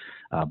all.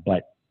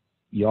 But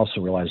you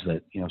also realize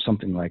that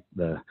something like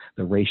the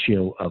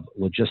ratio of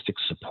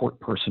logistics support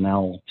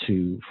personnel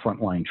to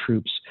frontline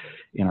troops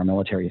in our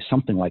military is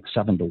something like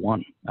 7 to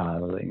 1.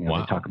 Wow.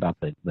 They talk about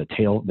the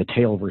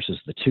tail versus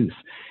the tooth,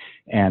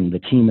 and the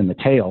team in the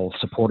tail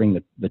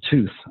supporting the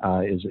tooth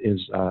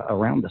is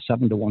around the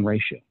 7 to 1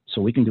 ratio.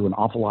 So we can do an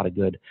awful lot of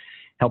good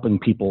helping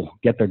people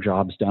get their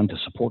jobs done to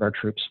support our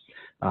troops,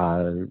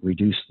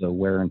 reduce the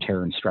wear and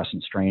tear and stress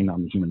and strain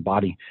on the human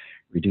body,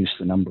 reduce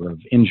the number of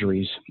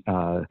injuries.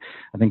 I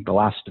think the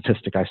last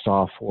statistic I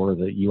saw for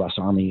the U.S.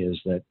 Army is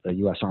that the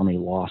U.S. Army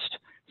lost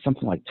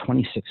something like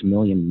 26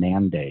 million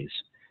man days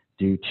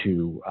due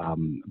to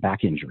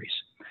back injuries.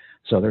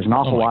 So there's an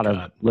awful lot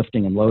of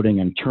lifting and loading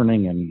and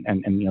turning and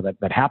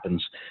that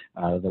happens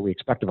that we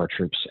expect of our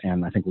troops,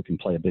 and I think we can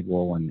play a big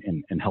role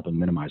in helping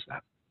minimize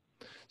that.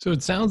 So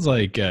it sounds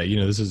like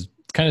this is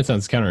kind of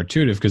sounds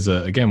counterintuitive because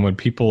again, when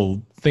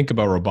people think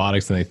about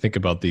robotics and they think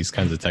about these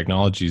kinds of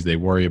technologies, they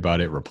worry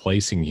about it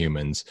replacing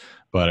humans.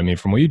 But I mean,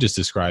 from what you just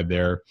described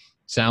there,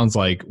 sounds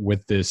like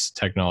with this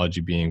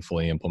technology being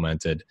fully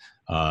implemented,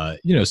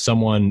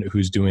 someone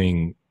who's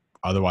doing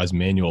otherwise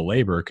manual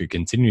labor could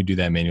continue to do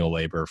that manual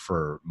labor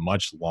for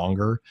much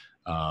longer,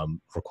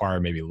 require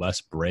maybe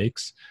less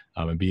breaks,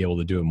 and be able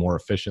to do it more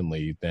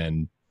efficiently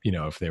than,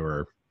 if they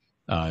were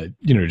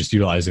just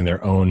utilizing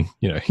their own,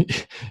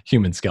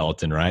 human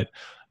skeleton, right?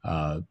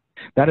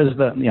 That's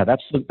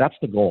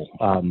the goal.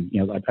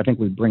 I think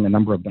we bring a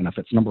number of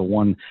benefits. Number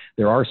one,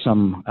 there are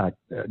some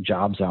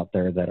jobs out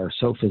there that are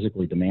so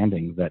physically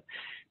demanding that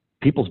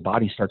people's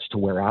body starts to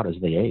wear out as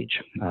they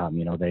age.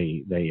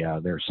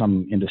 There are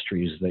some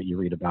industries that you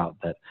read about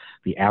that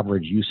the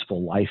average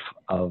useful life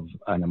of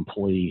an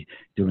employee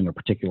doing a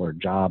particular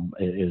job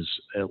is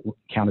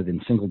counted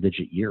in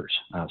single-digit years.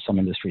 Some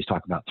industries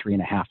talk about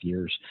 3.5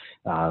 years,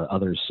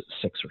 others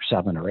 6 or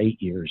 7 or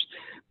 8 years.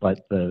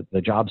 But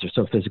the jobs are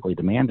so physically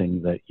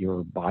demanding that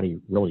your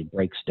body really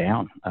breaks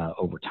down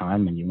over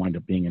time, and you wind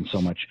up being in so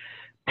much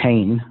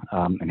pain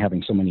and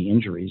having so many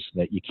injuries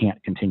that you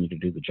can't continue to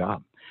do the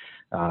job.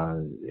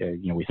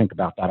 We think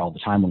about that all the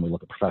time when we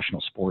look at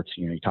professional sports.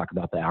 You talk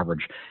about the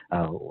average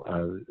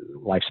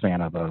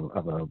lifespan of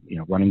a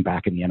running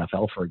back in the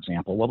NFL, for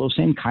example. Well, those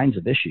same kinds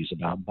of issues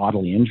about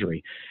bodily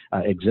injury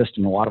exist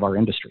in a lot of our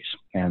industries,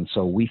 and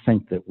so we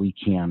think that we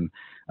can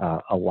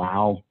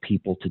allow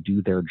people to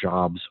do their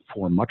jobs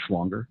for much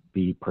longer,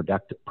 be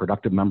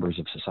productive members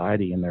of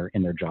society in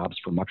their jobs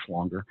for much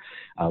longer,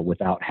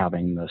 without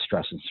having the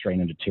stress and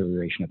strain and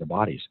deterioration of their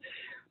bodies.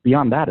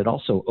 Beyond that, it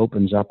also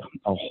opens up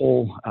a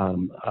whole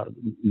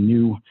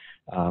new,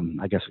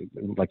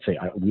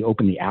 we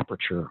open the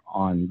aperture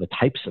on the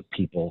types of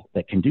people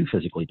that can do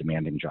physically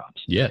demanding jobs.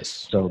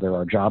 Yes. So there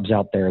are jobs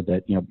out there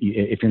that,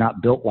 if you're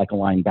not built like a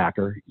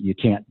linebacker, you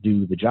can't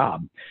do the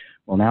job.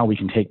 Well, now we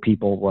can take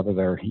people, whether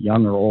they're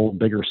young or old,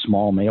 big or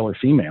small, male or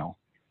female,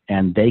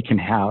 and they can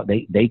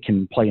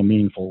play a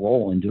meaningful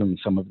role in doing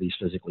some of these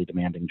physically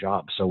demanding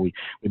jobs. So we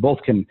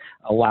both can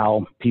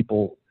allow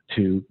people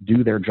to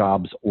do their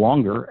jobs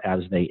longer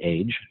as they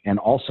age, and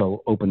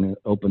also open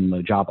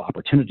the job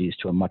opportunities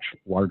to a much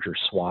larger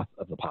swath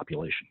of the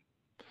population.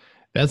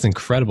 That's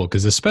incredible,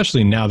 because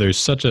especially now there's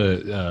such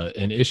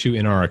an issue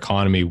in our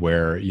economy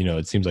where,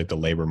 it seems like the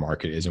labor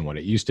market isn't what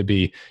it used to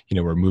be.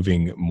 We're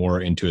moving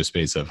more into a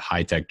space of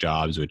high-tech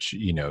jobs, which,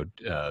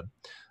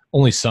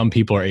 only some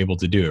people are able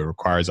to do. It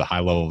requires a high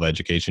level of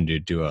education to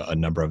do a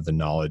number of the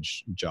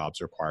knowledge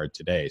jobs required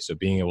today. So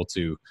being able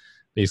to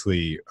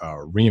basically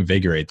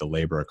reinvigorate the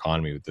labor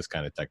economy with this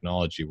kind of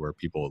technology, where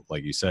people,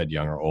 like you said,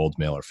 young or old,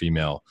 male or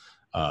female,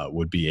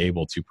 would be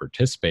able to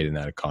participate in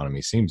that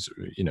economy seems,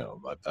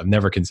 I've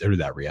never considered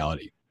that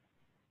reality.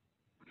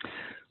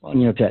 Well,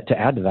 to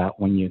add to that,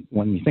 when you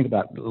think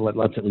about,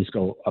 let's at least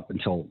go up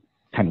until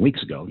 10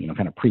 weeks ago,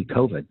 kind of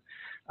pre-COVID,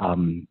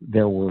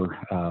 there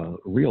were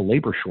real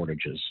labor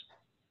shortages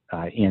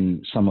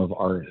in some of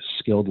our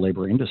skilled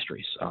labor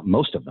industries,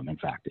 most of them, in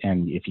fact.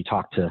 And if you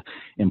talk to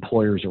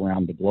employers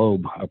around the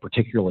globe,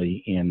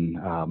 particularly in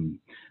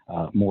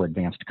more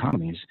advanced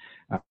economies,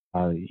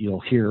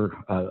 you'll hear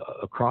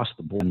across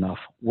the board enough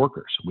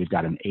workers. We've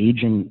got an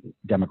aging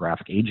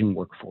demographic, aging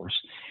workforce,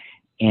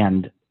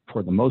 and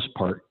for the most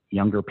part,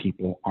 younger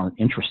people aren't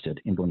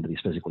interested in going to these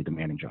physically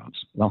demanding jobs.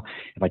 Well,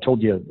 if I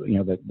told you,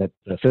 that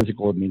the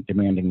physical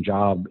demanding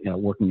job,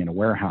 working in a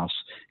warehouse,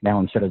 now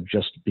instead of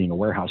just being a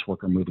warehouse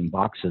worker moving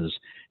boxes,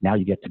 now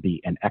you get to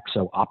be an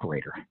exo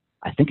operator.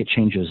 I think it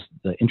changes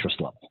the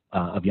interest level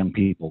of young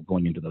people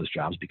going into those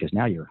jobs, because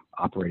now you're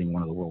operating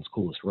one of the world's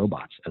coolest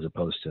robots, as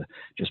opposed to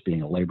just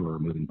being a laborer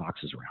moving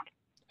boxes around.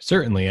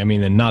 Certainly. I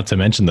mean, and not to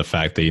mention the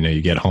fact that,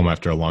 you get home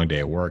after a long day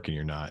at work and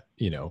you're not,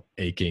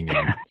 aching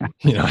and,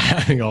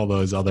 having all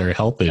those other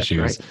health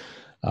issues.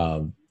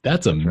 Right.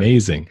 That's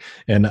amazing.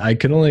 Right. And I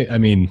can only,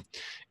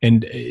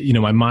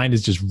 my mind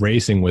is just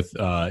racing with,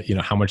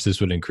 how much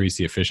this would increase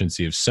the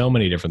efficiency of so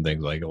many different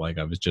things. Like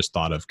I was just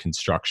thought of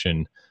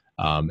construction,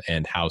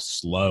 and how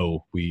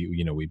slow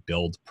we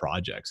build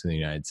projects in the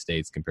United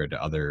States compared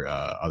to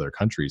other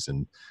countries,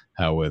 and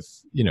how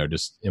with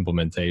just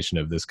implementation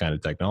of this kind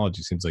of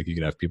technology, seems like you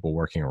could have people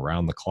working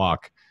around the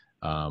clock,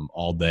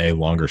 all day,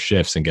 longer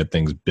shifts, and get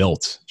things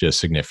built just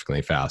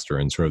significantly faster.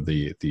 And sort of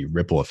the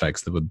ripple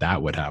effects that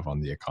would have on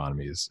the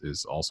economy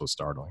is also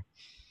startling.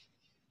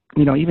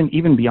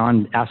 Even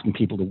beyond asking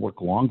people to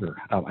work longer,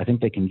 I think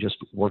they can just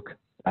work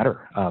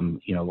better.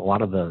 A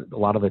lot of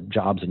the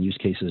jobs and use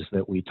cases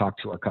that we talk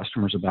to our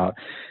customers about,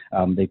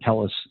 they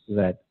tell us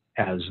that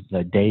as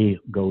the day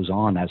goes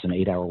on, as an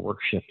 8-hour work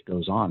shift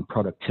goes on,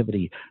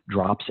 productivity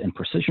drops and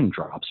precision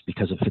drops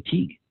because of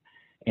fatigue.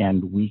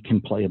 And we can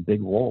play a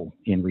big role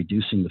in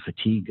reducing the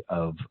fatigue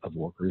of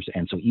workers.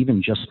 And so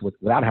even just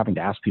without having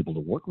to ask people to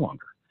work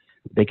longer,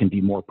 they can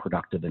be more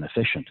productive and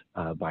efficient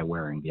by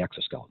wearing the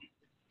exoskeleton.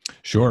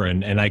 Sure.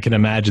 And I can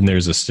imagine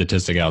there's a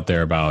statistic out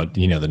there about,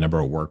 the number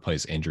of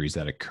workplace injuries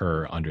that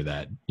occur under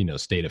that,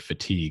 state of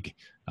fatigue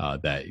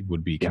that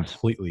would be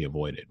completely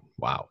avoided.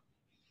 Wow.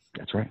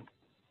 That's right.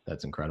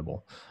 That's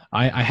incredible.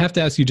 I have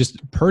to ask you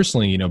just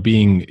personally,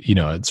 being,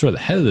 sort of the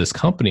head of this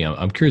company,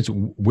 I'm curious,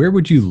 where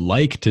would you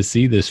like to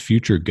see this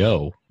future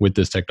go with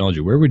this technology?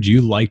 Where would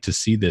you like to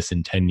see this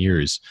in 10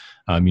 years?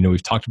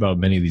 We've talked about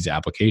many of these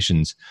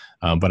applications,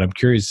 but I'm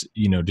curious,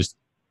 just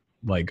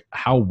like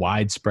how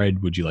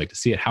widespread would you like to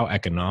see it? How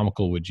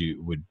economical would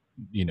you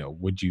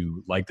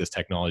like this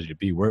technology to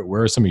be?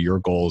 Where are some of your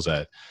goals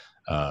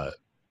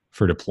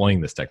for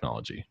deploying this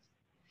technology?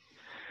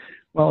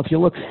 Well, if you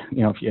look,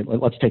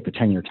 let's take the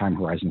 10-year time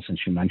horizon since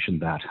you mentioned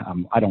that.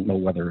 I don't know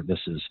whether this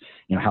is,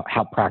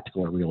 how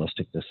practical or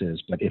realistic this is,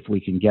 but if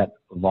we can get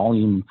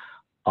volume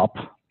up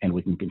and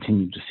we can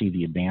continue to see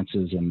the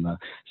advances in the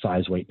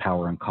size, weight,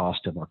 power, and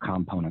cost of our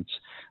components,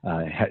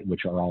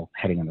 which are all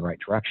heading in the right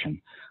direction,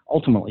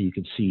 ultimately you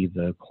could see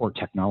the core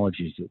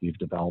technologies that we've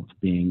developed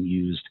being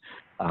used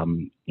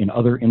in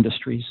other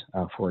industries.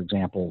 For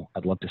example,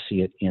 I'd love to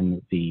see it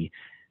in the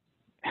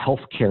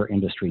healthcare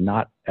industry,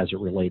 not as it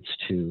relates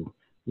to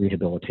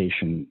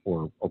rehabilitation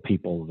or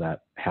people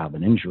that have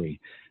an injury,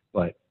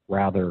 but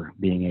rather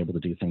being able to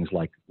do things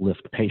like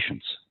lift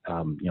patients.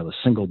 The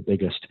single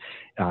biggest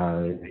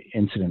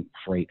incident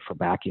rate for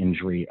back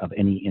injury of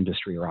any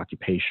industry or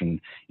occupation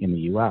in the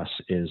U.S.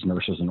 is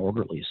nurses and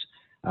orderlies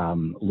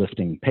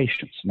lifting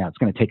patients. Now, it's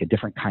going to take a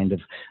different kind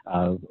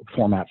of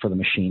format for the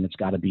machine. It's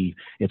got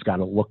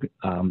to look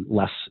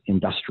less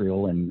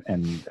industrial and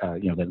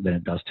than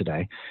it does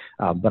today.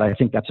 But I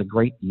think that's a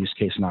great use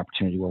case and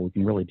opportunity where we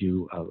can really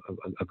do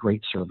a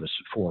great service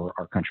for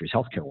our country's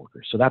healthcare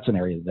workers. So that's an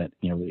area that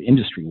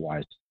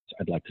industry-wise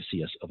I'd like to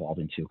see us evolve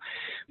into.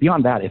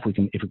 Beyond that, if we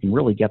can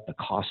really get the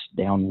costs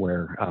down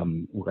where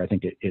I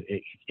think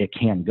it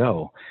can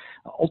go,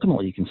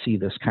 ultimately you can see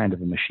this kind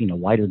of a machine, a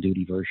lighter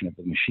duty version of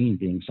the machine,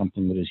 being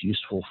something that is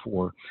useful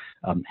for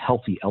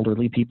healthy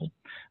elderly people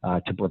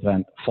to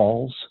prevent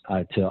falls,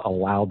 to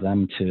allow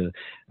them to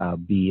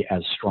be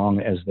as strong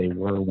as they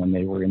were when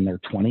they were in their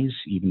 20s,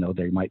 even though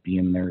they might be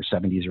in their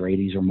 70s or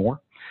 80s or more.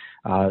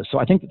 So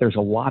I think that there's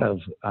a lot of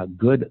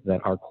good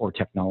that our core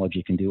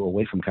technology can do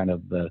away from kind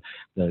of the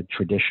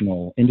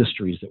traditional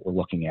industries that we're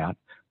looking at,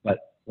 but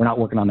we're not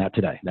working on that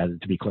today.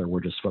 To be clear, we're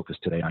just focused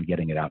today on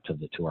getting it out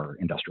to our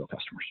industrial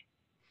customers.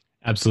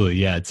 Absolutely.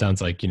 Yeah. It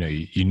sounds like,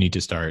 you need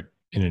to start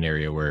in an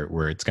area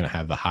where it's going to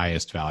have the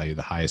highest value,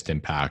 the highest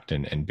impact,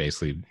 and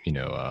basically,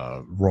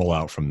 roll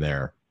out from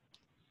there.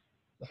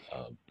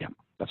 Yeah,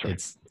 that's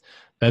right.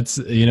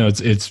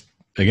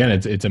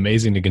 It's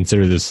amazing to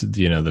consider this,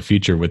 the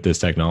future with this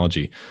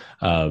technology.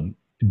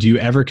 Do you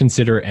ever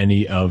consider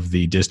any of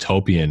the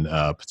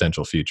dystopian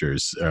potential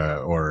futures,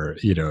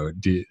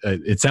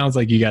 it sounds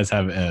like you guys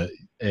have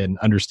an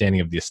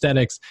understanding of the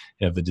aesthetics,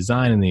 of the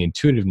design and the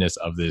intuitiveness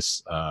of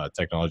this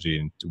technology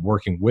and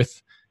working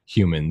with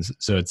humans.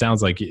 So it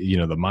sounds like, the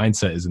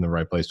mindset is in the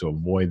right place to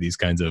avoid these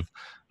kinds of,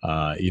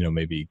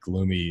 maybe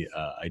gloomy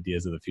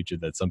ideas of the future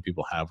that some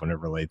people have when it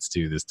relates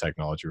to this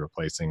technology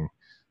replacing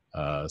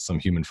some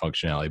human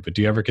functionality. But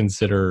do you ever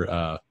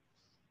consider,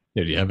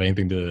 do you have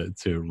anything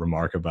to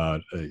remark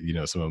about,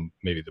 some of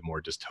maybe the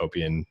more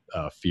dystopian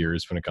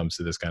fears when it comes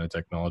to this kind of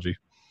technology?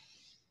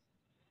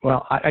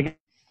 Well, I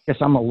guess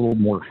I'm a little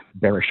more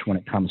bearish when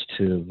it comes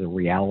to the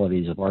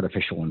realities of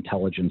artificial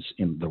intelligence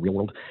in the real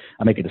world.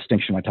 I make a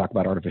distinction when I talk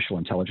about artificial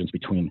intelligence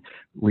between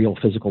real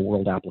physical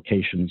world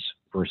applications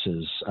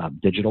versus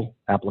digital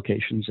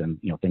applications and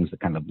things that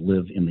kind of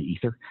live in the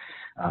ether.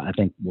 I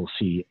think we'll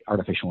see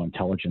artificial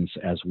intelligence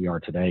as we are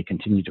today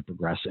continue to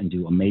progress and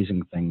do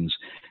amazing things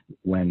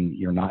when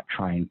you're not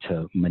trying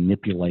to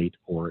manipulate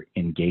or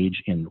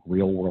engage in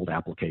real world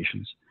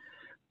applications.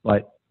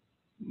 But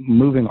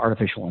moving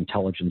artificial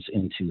intelligence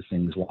into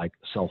things like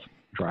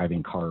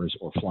self-driving cars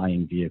or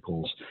flying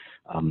vehicles,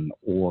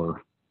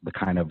 or the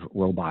kind of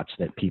robots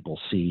that people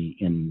see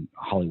in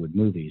Hollywood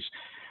movies,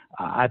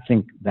 I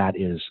think that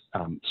is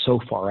so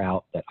far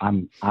out that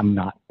I'm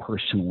not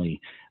personally,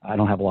 I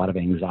don't have a lot of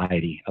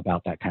anxiety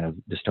about that kind of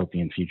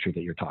dystopian future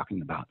that you're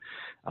talking about.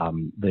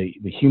 The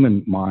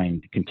human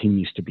mind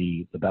continues to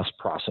be the best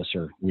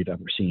processor we've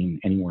ever seen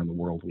anywhere in the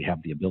world. We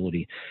have the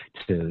ability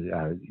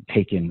to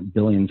take in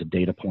billions of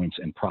data points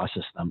and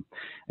process them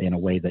in a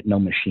way that no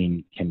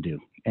machine can do.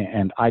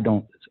 And I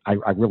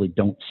really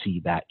don't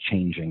see that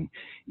changing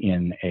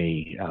in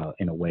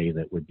a way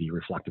that would be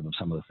reflective of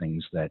some of the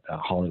things that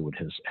Hollywood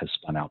has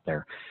spun out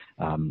there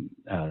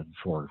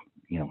for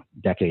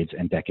decades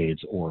and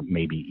decades, or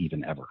maybe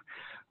even ever.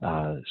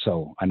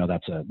 So I know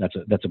that's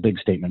a big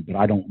statement, but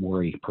I don't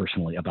worry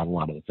personally about a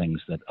lot of the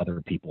things that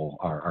other people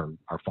are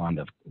fond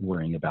of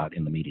worrying about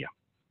in the media.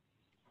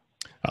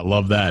 I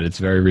love that. It's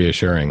very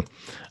reassuring.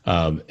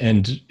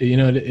 And,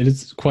 it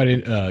is quite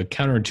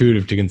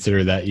counterintuitive to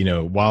consider that,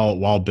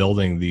 while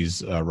building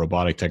these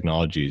robotic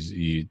technologies,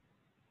 you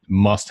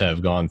must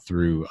have gone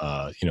through,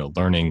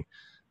 learning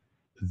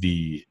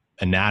the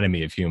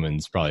anatomy of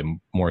humans, probably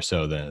more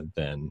so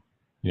than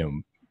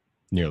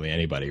nearly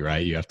anybody,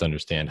 right? You have to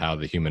understand how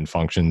the human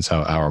functions,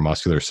 how our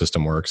muscular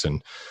system works,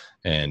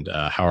 and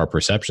how our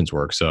perceptions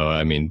work. So,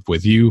 I mean,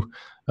 with you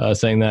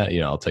saying that,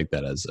 I'll take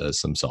that as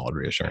some solid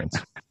reassurance.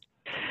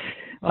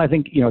 Well, I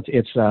think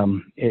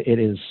it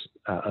is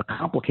a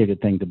complicated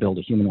thing to build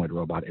a humanoid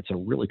robot. It's a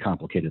really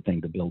complicated thing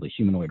to build a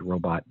humanoid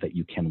robot that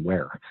you can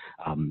wear,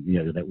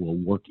 that will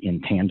work in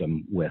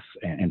tandem with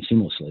and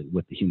seamlessly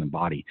with the human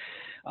body.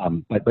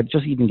 But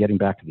just even getting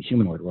back to the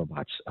humanoid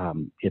robots,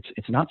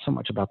 it's not so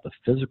much about the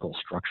physical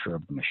structure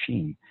of the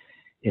machine.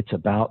 It's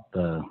about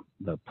the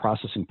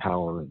processing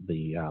power,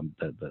 the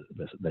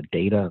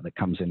data that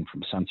comes in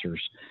from sensors.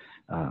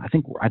 I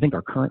think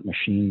our current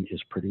machine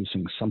is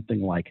producing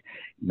something like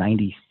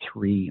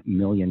 93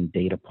 million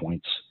data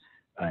points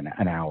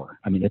an hour.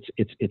 I mean,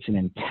 it's an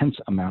intense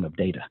amount of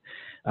data,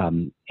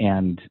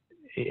 and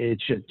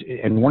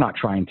we're not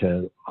trying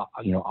to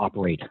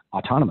operate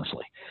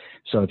autonomously.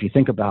 So if you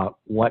think about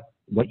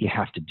what you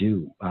have to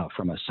do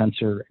from a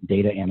sensor,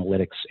 data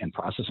analytics, and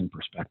processing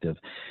perspective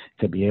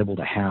to be able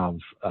to have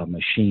a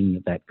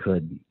machine that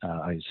could,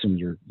 I assume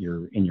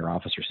you're in your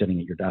office or sitting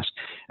at your desk,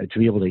 to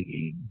be able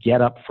to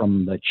get up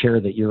from the chair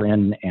that you're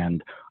in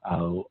and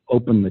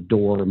open the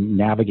door,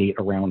 navigate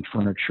around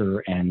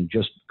furniture, and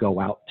just go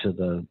out to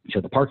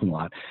the parking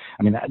lot.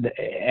 I mean,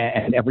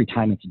 and every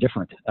time it's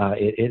different.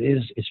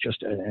 It's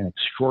just an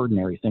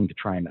extraordinary thing to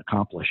try and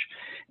accomplish,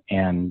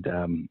 and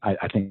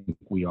I think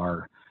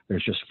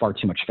there's just far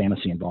too much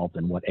fantasy involved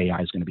in what AI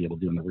is going to be able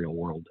to do in the real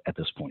world at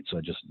this point. So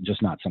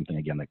just not something,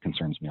 again, that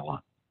concerns me a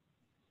lot.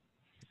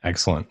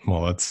 Excellent.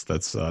 Well, that's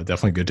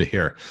definitely good to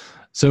hear.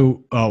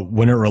 So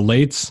when it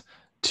relates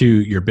to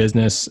your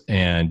business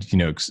and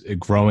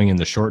growing in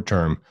the short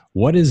term,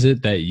 what is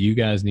it that you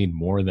guys need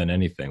more than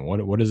anything?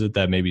 What is it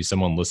that maybe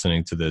someone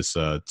listening to this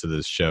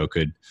show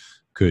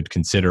could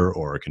consider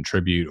or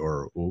contribute,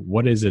 or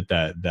what is it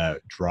that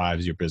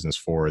drives your business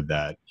forward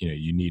that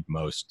you need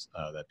most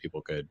that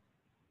people could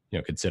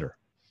consider?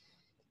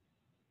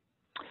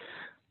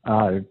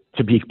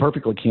 To be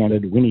perfectly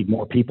candid, we need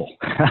more people.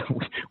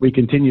 We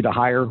continue to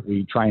hire.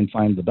 We try and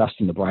find the best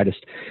and the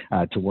brightest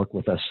to work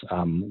with us.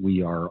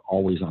 We are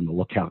always on the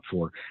lookout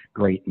for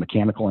great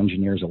mechanical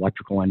engineers,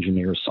 electrical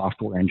engineers,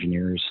 software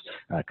engineers,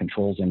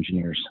 controls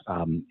engineers,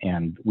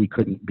 and we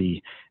couldn't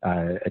be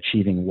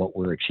achieving what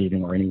we're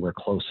achieving or anywhere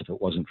close if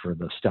it wasn't for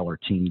the stellar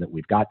team that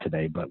we've got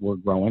today. But we're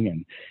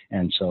growing,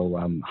 and so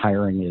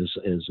hiring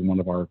is one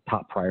of our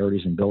top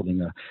priorities in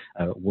building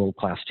a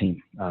world-class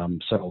team.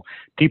 So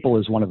people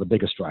is one of the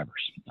biggest drivers.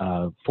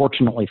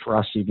 Fortunately for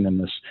us, even in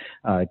this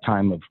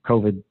time of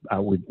COVID,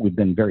 we've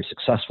been very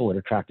successful at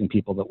attracting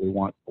people that we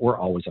want. We're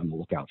always on the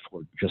lookout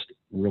for just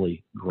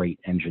really great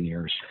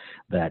engineers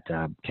that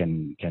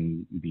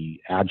can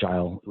be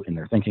agile in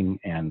their thinking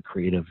and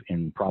creative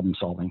in problem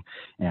solving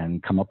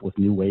and come up with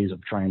new ways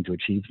of trying to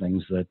achieve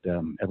things that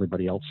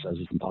everybody else says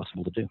is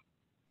impossible to do.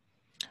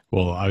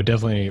 Well, I would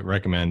definitely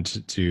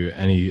recommend to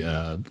any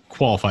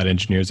qualified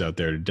engineers out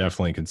there to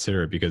definitely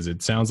consider it, because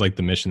it sounds like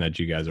the mission that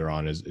you guys are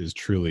on is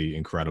truly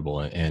incredible.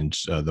 And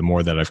the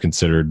more that I've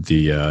considered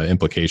the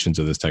implications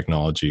of this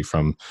technology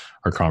from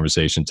our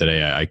conversation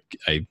today,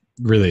 I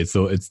really, it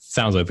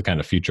sounds like the kind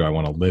of future I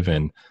want to live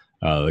in,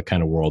 the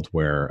kind of world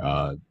where,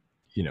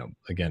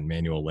 again,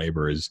 manual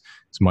labor is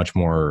much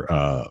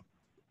more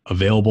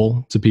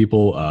available to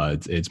people.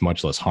 It's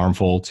much less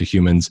harmful to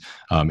humans,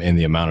 and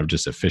the amount of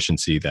just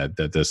efficiency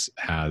that this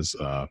has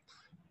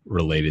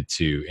related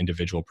to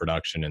individual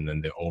production and then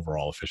the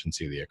overall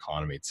efficiency of the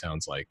economy. It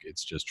sounds like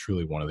it's just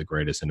truly one of the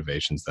greatest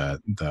innovations that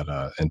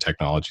and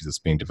technologies that's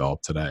being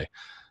developed today.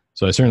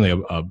 So I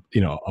certainly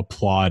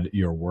applaud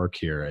your work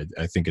here.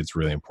 I think it's a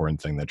really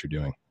important thing that you're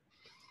doing.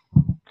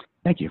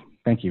 Thank you.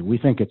 We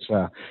think it's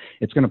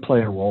going to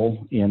play a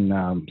role in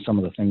some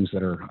of the things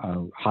that are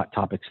hot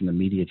topics in the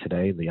media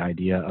today. The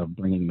idea of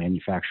bringing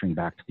manufacturing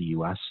back to the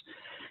U.S.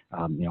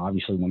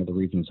 Obviously, one of the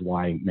reasons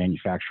why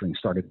manufacturing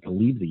started to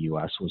leave the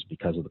U.S. was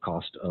because of the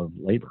cost of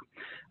labor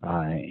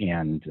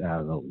and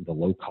the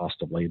low cost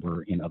of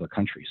labor in other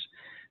countries.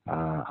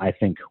 I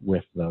think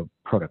with the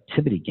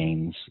productivity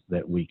gains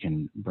that we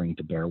can bring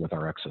to bear with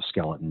our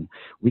exoskeleton,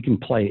 we can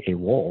play a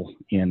role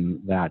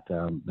in that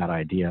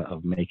idea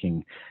of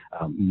making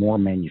more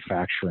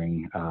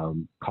manufacturing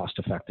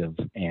cost-effective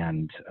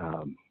and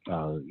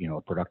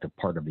a productive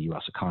part of the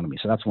U.S. economy.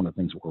 So that's one of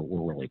the things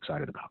we're really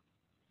excited about.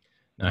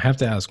 Now, I have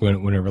to ask, when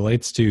it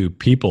relates to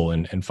people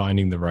and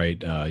finding the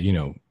right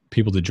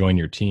people to join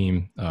your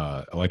team,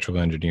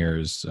 electrical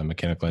engineers,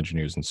 mechanical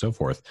engineers, and so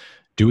forth.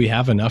 Do we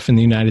have enough in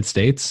the United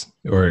States,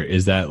 or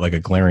is that like a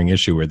glaring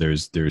issue where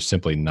there's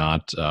simply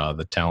not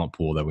the talent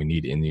pool that we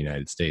need in the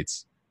United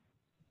States?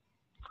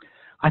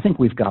 I think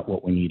we've got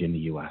what we need in the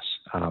U.S.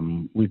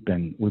 We've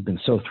been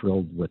so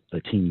thrilled with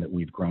the team that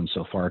we've grown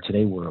so far.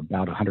 Today we're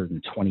about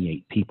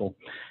 128 people.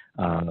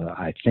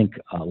 I think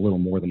a little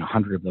more than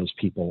 100 of those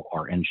people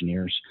are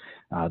engineers.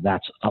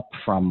 That's up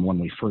from when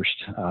we first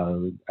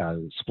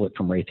split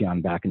from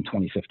Raytheon back in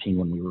 2015,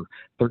 when we were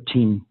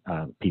 13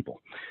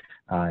 people.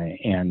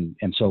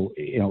 And so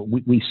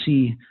we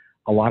see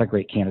a lot of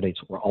great candidates.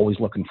 We're always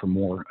looking for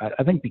more.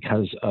 I think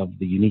because of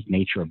the unique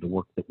nature of the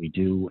work that we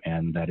do,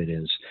 and that it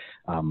is,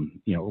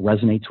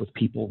 resonates with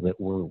people that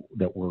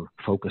we're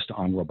focused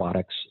on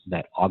robotics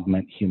that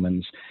augment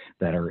humans,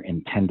 that are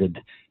intended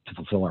to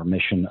fulfill our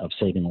mission of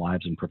saving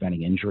lives and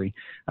preventing injury.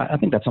 I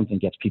think that's something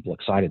that gets people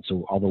excited.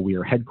 So although we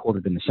are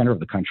headquartered in the center of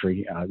the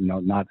country,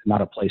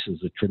 not a place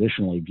that's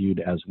traditionally viewed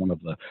as one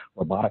of the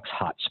robotics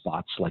hot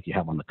spots like you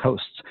have on the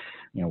coasts.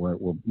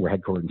 We're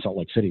headquartered in Salt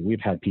Lake City.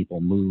 We've had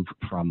people move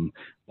from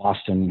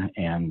Boston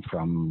and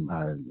from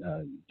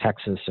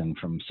Texas and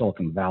from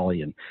Silicon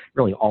Valley and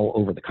really all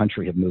over the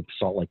country have moved to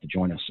Salt Lake to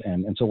join us.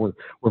 And so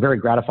we're very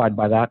gratified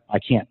by that. I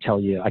can't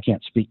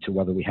speak to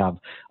whether we have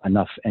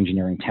enough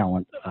engineering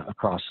talent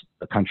across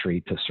the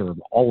country to serve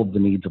all of the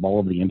needs of all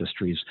of the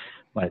industries,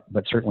 but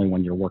certainly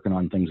when you're working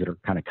on things that are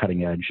kind of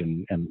cutting edge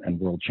and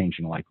world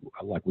changing like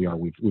we are,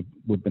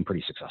 we've been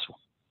pretty successful.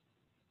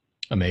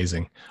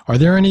 Amazing. Are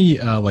there any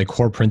like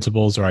core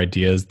principles or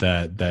ideas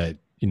that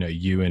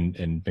you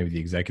and maybe the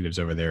executives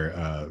over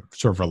there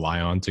sort of rely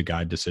on to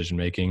guide decision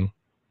making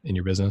in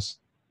your business?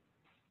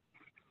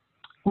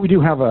 We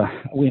do have a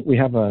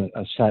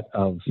set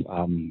of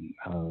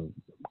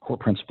core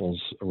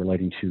principles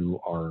relating to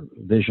our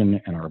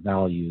vision and our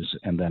values,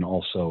 and then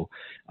also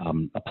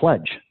a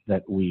pledge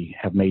that we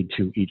have made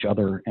to each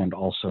other, and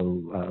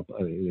also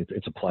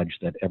it's a pledge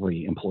that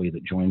every employee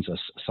that joins us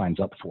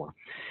signs up for.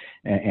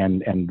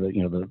 And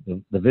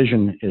the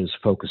vision is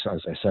focused,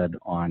 as I said,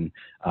 on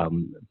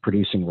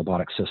producing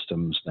robotic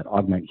systems that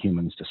augment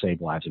humans to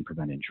save lives and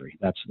prevent injury.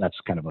 That's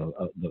kind of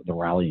the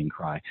rallying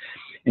cry.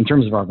 In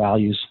terms of our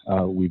values,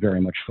 we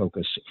very much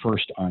focus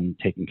first on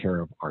taking care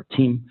of our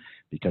team,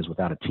 because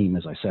without a team,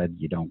 as I said,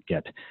 you don't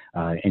get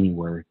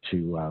anywhere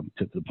to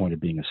the point of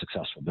being a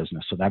successful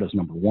business. So that is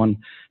number one.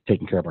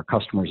 Taking care of our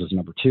customers is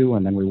number two,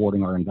 and then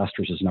rewarding our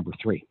investors is number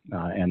three.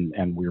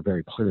 And we're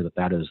very clear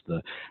that is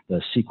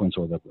the sequence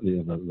or the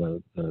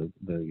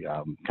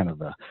kind of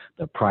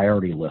the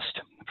priority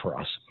list for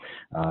us.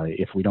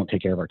 If we don't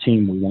take care of our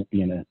team, we won't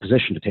be in a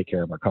position to take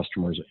care of our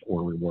customers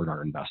or reward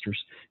our investors.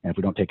 And if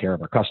we don't take care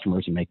of our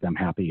customers and make them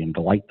happy and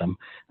delight them,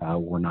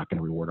 we're not going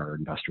to reward our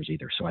investors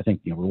either. So I think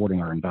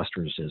rewarding our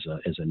investors is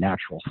a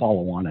natural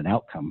follow-on and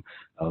outcome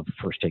of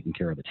first taking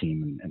care of the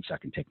team and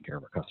second taking care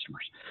of our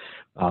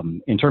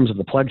customers. In terms of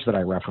the pledge that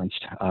I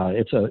referenced,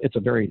 it's a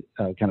very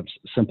kind of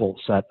simple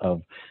set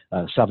of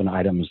 7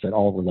 items that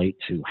all relate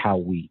to how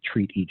we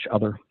treat each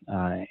other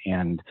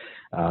and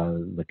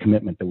the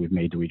commitment that we've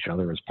made to each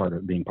other as part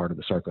of being part of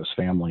the Sarcos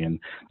family. And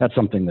that's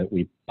something that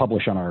we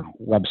publish on our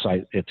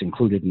website. It's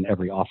included in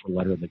every offer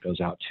letter that goes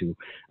out to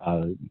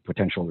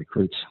potential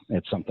recruits.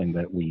 It's something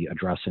that we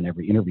address in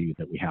every interview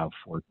that we have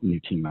for new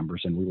team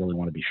members. And we really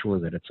want to be sure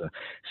that it's a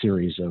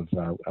series of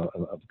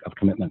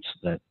commitments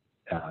that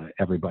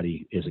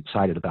everybody is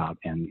excited about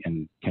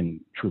and can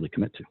truly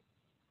commit to.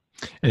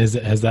 And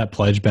has that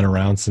pledge been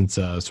around since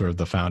sort of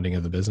the founding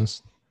of the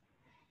business?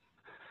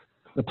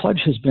 The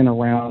pledge has been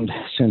around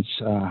since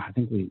I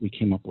think we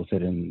came up with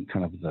it in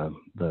kind of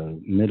the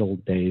middle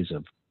days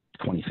of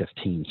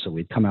 2015. So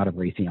we'd come out of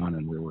Raytheon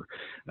and we were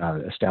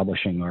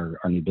establishing our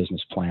new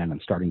business plan and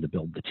starting to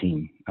build the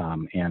team.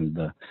 And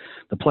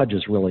the pledge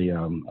is really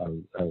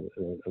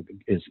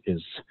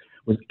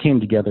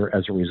came together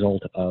as a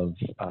result of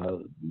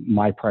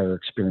my prior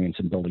experience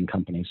in building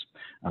companies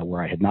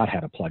where I had not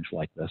had a pledge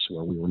like this,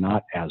 where we were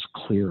not as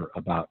clear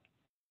about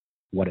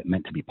what it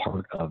meant to be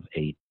part of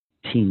a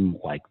team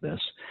like this.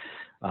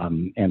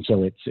 And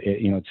so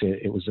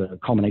it was a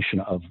culmination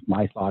of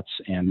my thoughts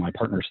and my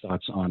partner's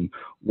thoughts on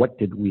what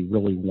did we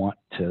really want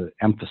to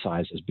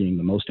emphasize as being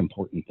the most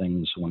important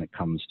things when it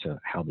comes to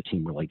how the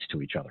team relates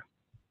to each other.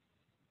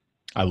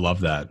 I love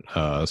that,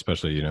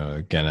 especially,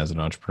 again, as an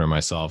entrepreneur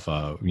myself,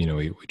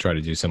 we try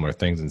to do similar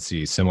things and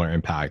see similar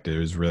impact. It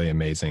was really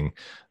amazing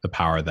the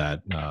power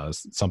that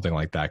something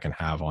like that can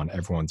have on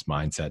everyone's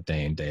mindset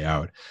day in, day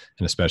out.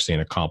 And especially in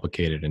a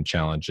complicated and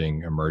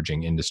challenging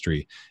emerging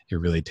industry, it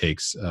really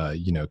takes,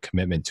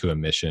 commitment to a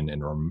mission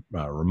and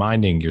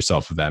reminding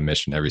yourself of that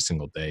mission every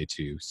single day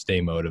to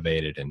stay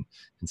motivated and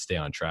stay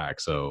on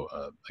track. So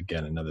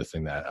again, another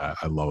thing that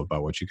I love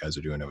about what you guys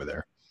are doing over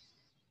there.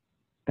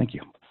 Thank you.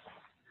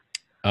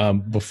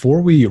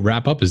 Before we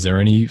wrap up, is there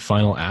any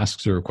final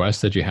asks or requests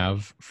that you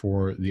have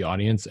for the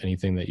audience?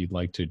 Anything that you'd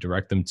like to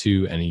direct them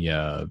to?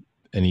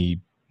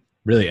 Any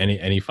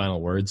final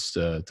words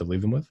to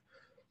leave them with?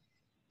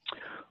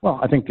 Well,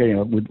 I think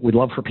we'd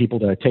love for people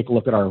to take a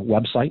look at our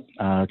website,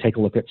 take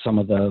a look at some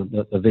of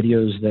the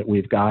videos that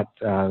we've got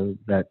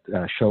that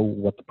show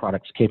what the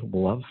product's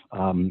capable of,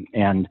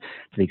 and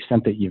to the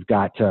extent that you've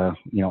got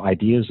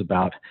ideas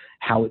about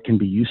how it can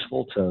be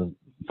useful to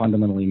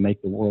fundamentally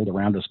make the world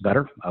around us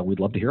better, we'd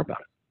love to hear about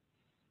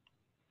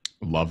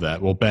it. Love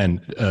that. Well, Ben,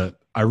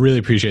 I really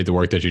appreciate the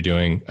work that you're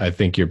doing. I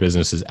think your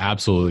business is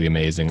absolutely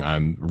amazing.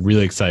 I'm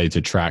really excited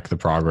to track the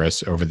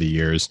progress over the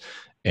years.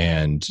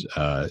 And,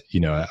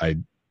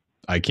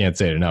 I can't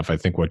say it enough. I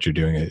think what you're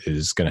doing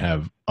is going to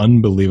have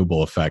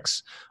unbelievable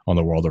effects on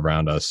the world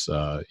around us,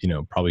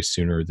 probably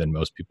sooner than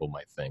most people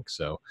might think.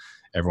 So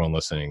everyone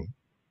listening,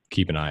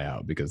 keep an eye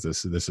out, because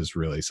this is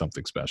really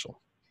something special.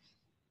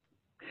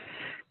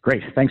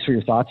 Great. Thanks for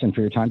your thoughts and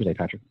for your time today,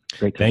 Patrick.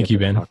 Great. Thank you,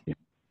 Ben.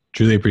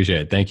 Truly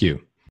appreciate it. Thank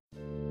you.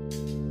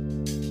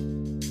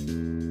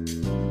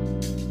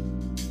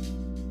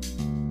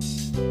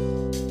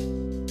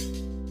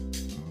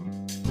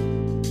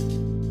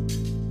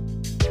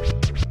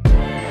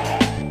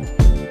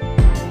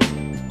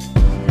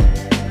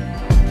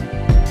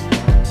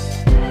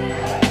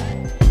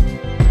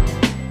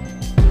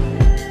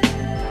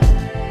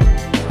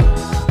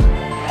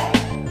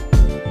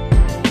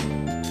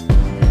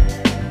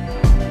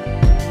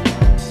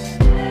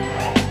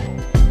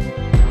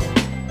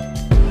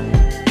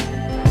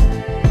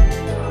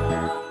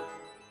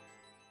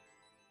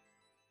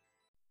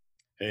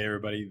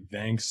 everybody.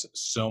 Thanks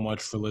so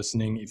much for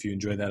listening. If you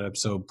enjoyed that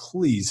episode,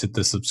 please hit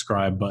the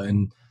subscribe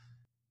button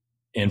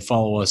and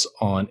follow us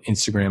on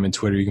Instagram and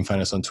Twitter. You can find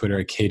us on Twitter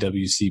at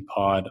KWC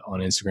Pod, on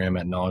Instagram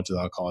at Knowledge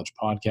Without College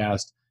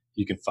Podcast.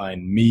 You can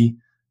find me,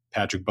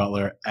 Patrick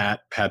Butler,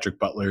 at Patrick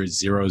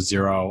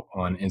Butler00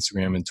 on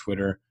Instagram and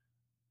Twitter.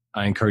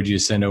 I encourage you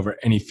to send over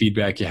any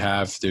feedback you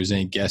have. If there's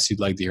any guests you'd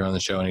like to hear on the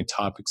show, any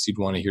topics you'd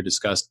want to hear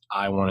discussed,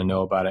 I want to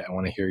know about it. I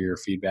want to hear your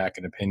feedback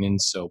and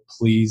opinions. So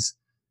please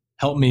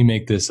help me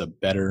make this a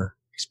better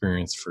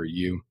experience for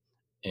you.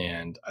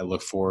 And I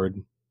look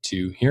forward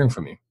to hearing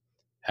from you.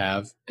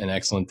 Have an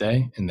excellent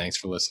day, and thanks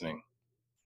for listening.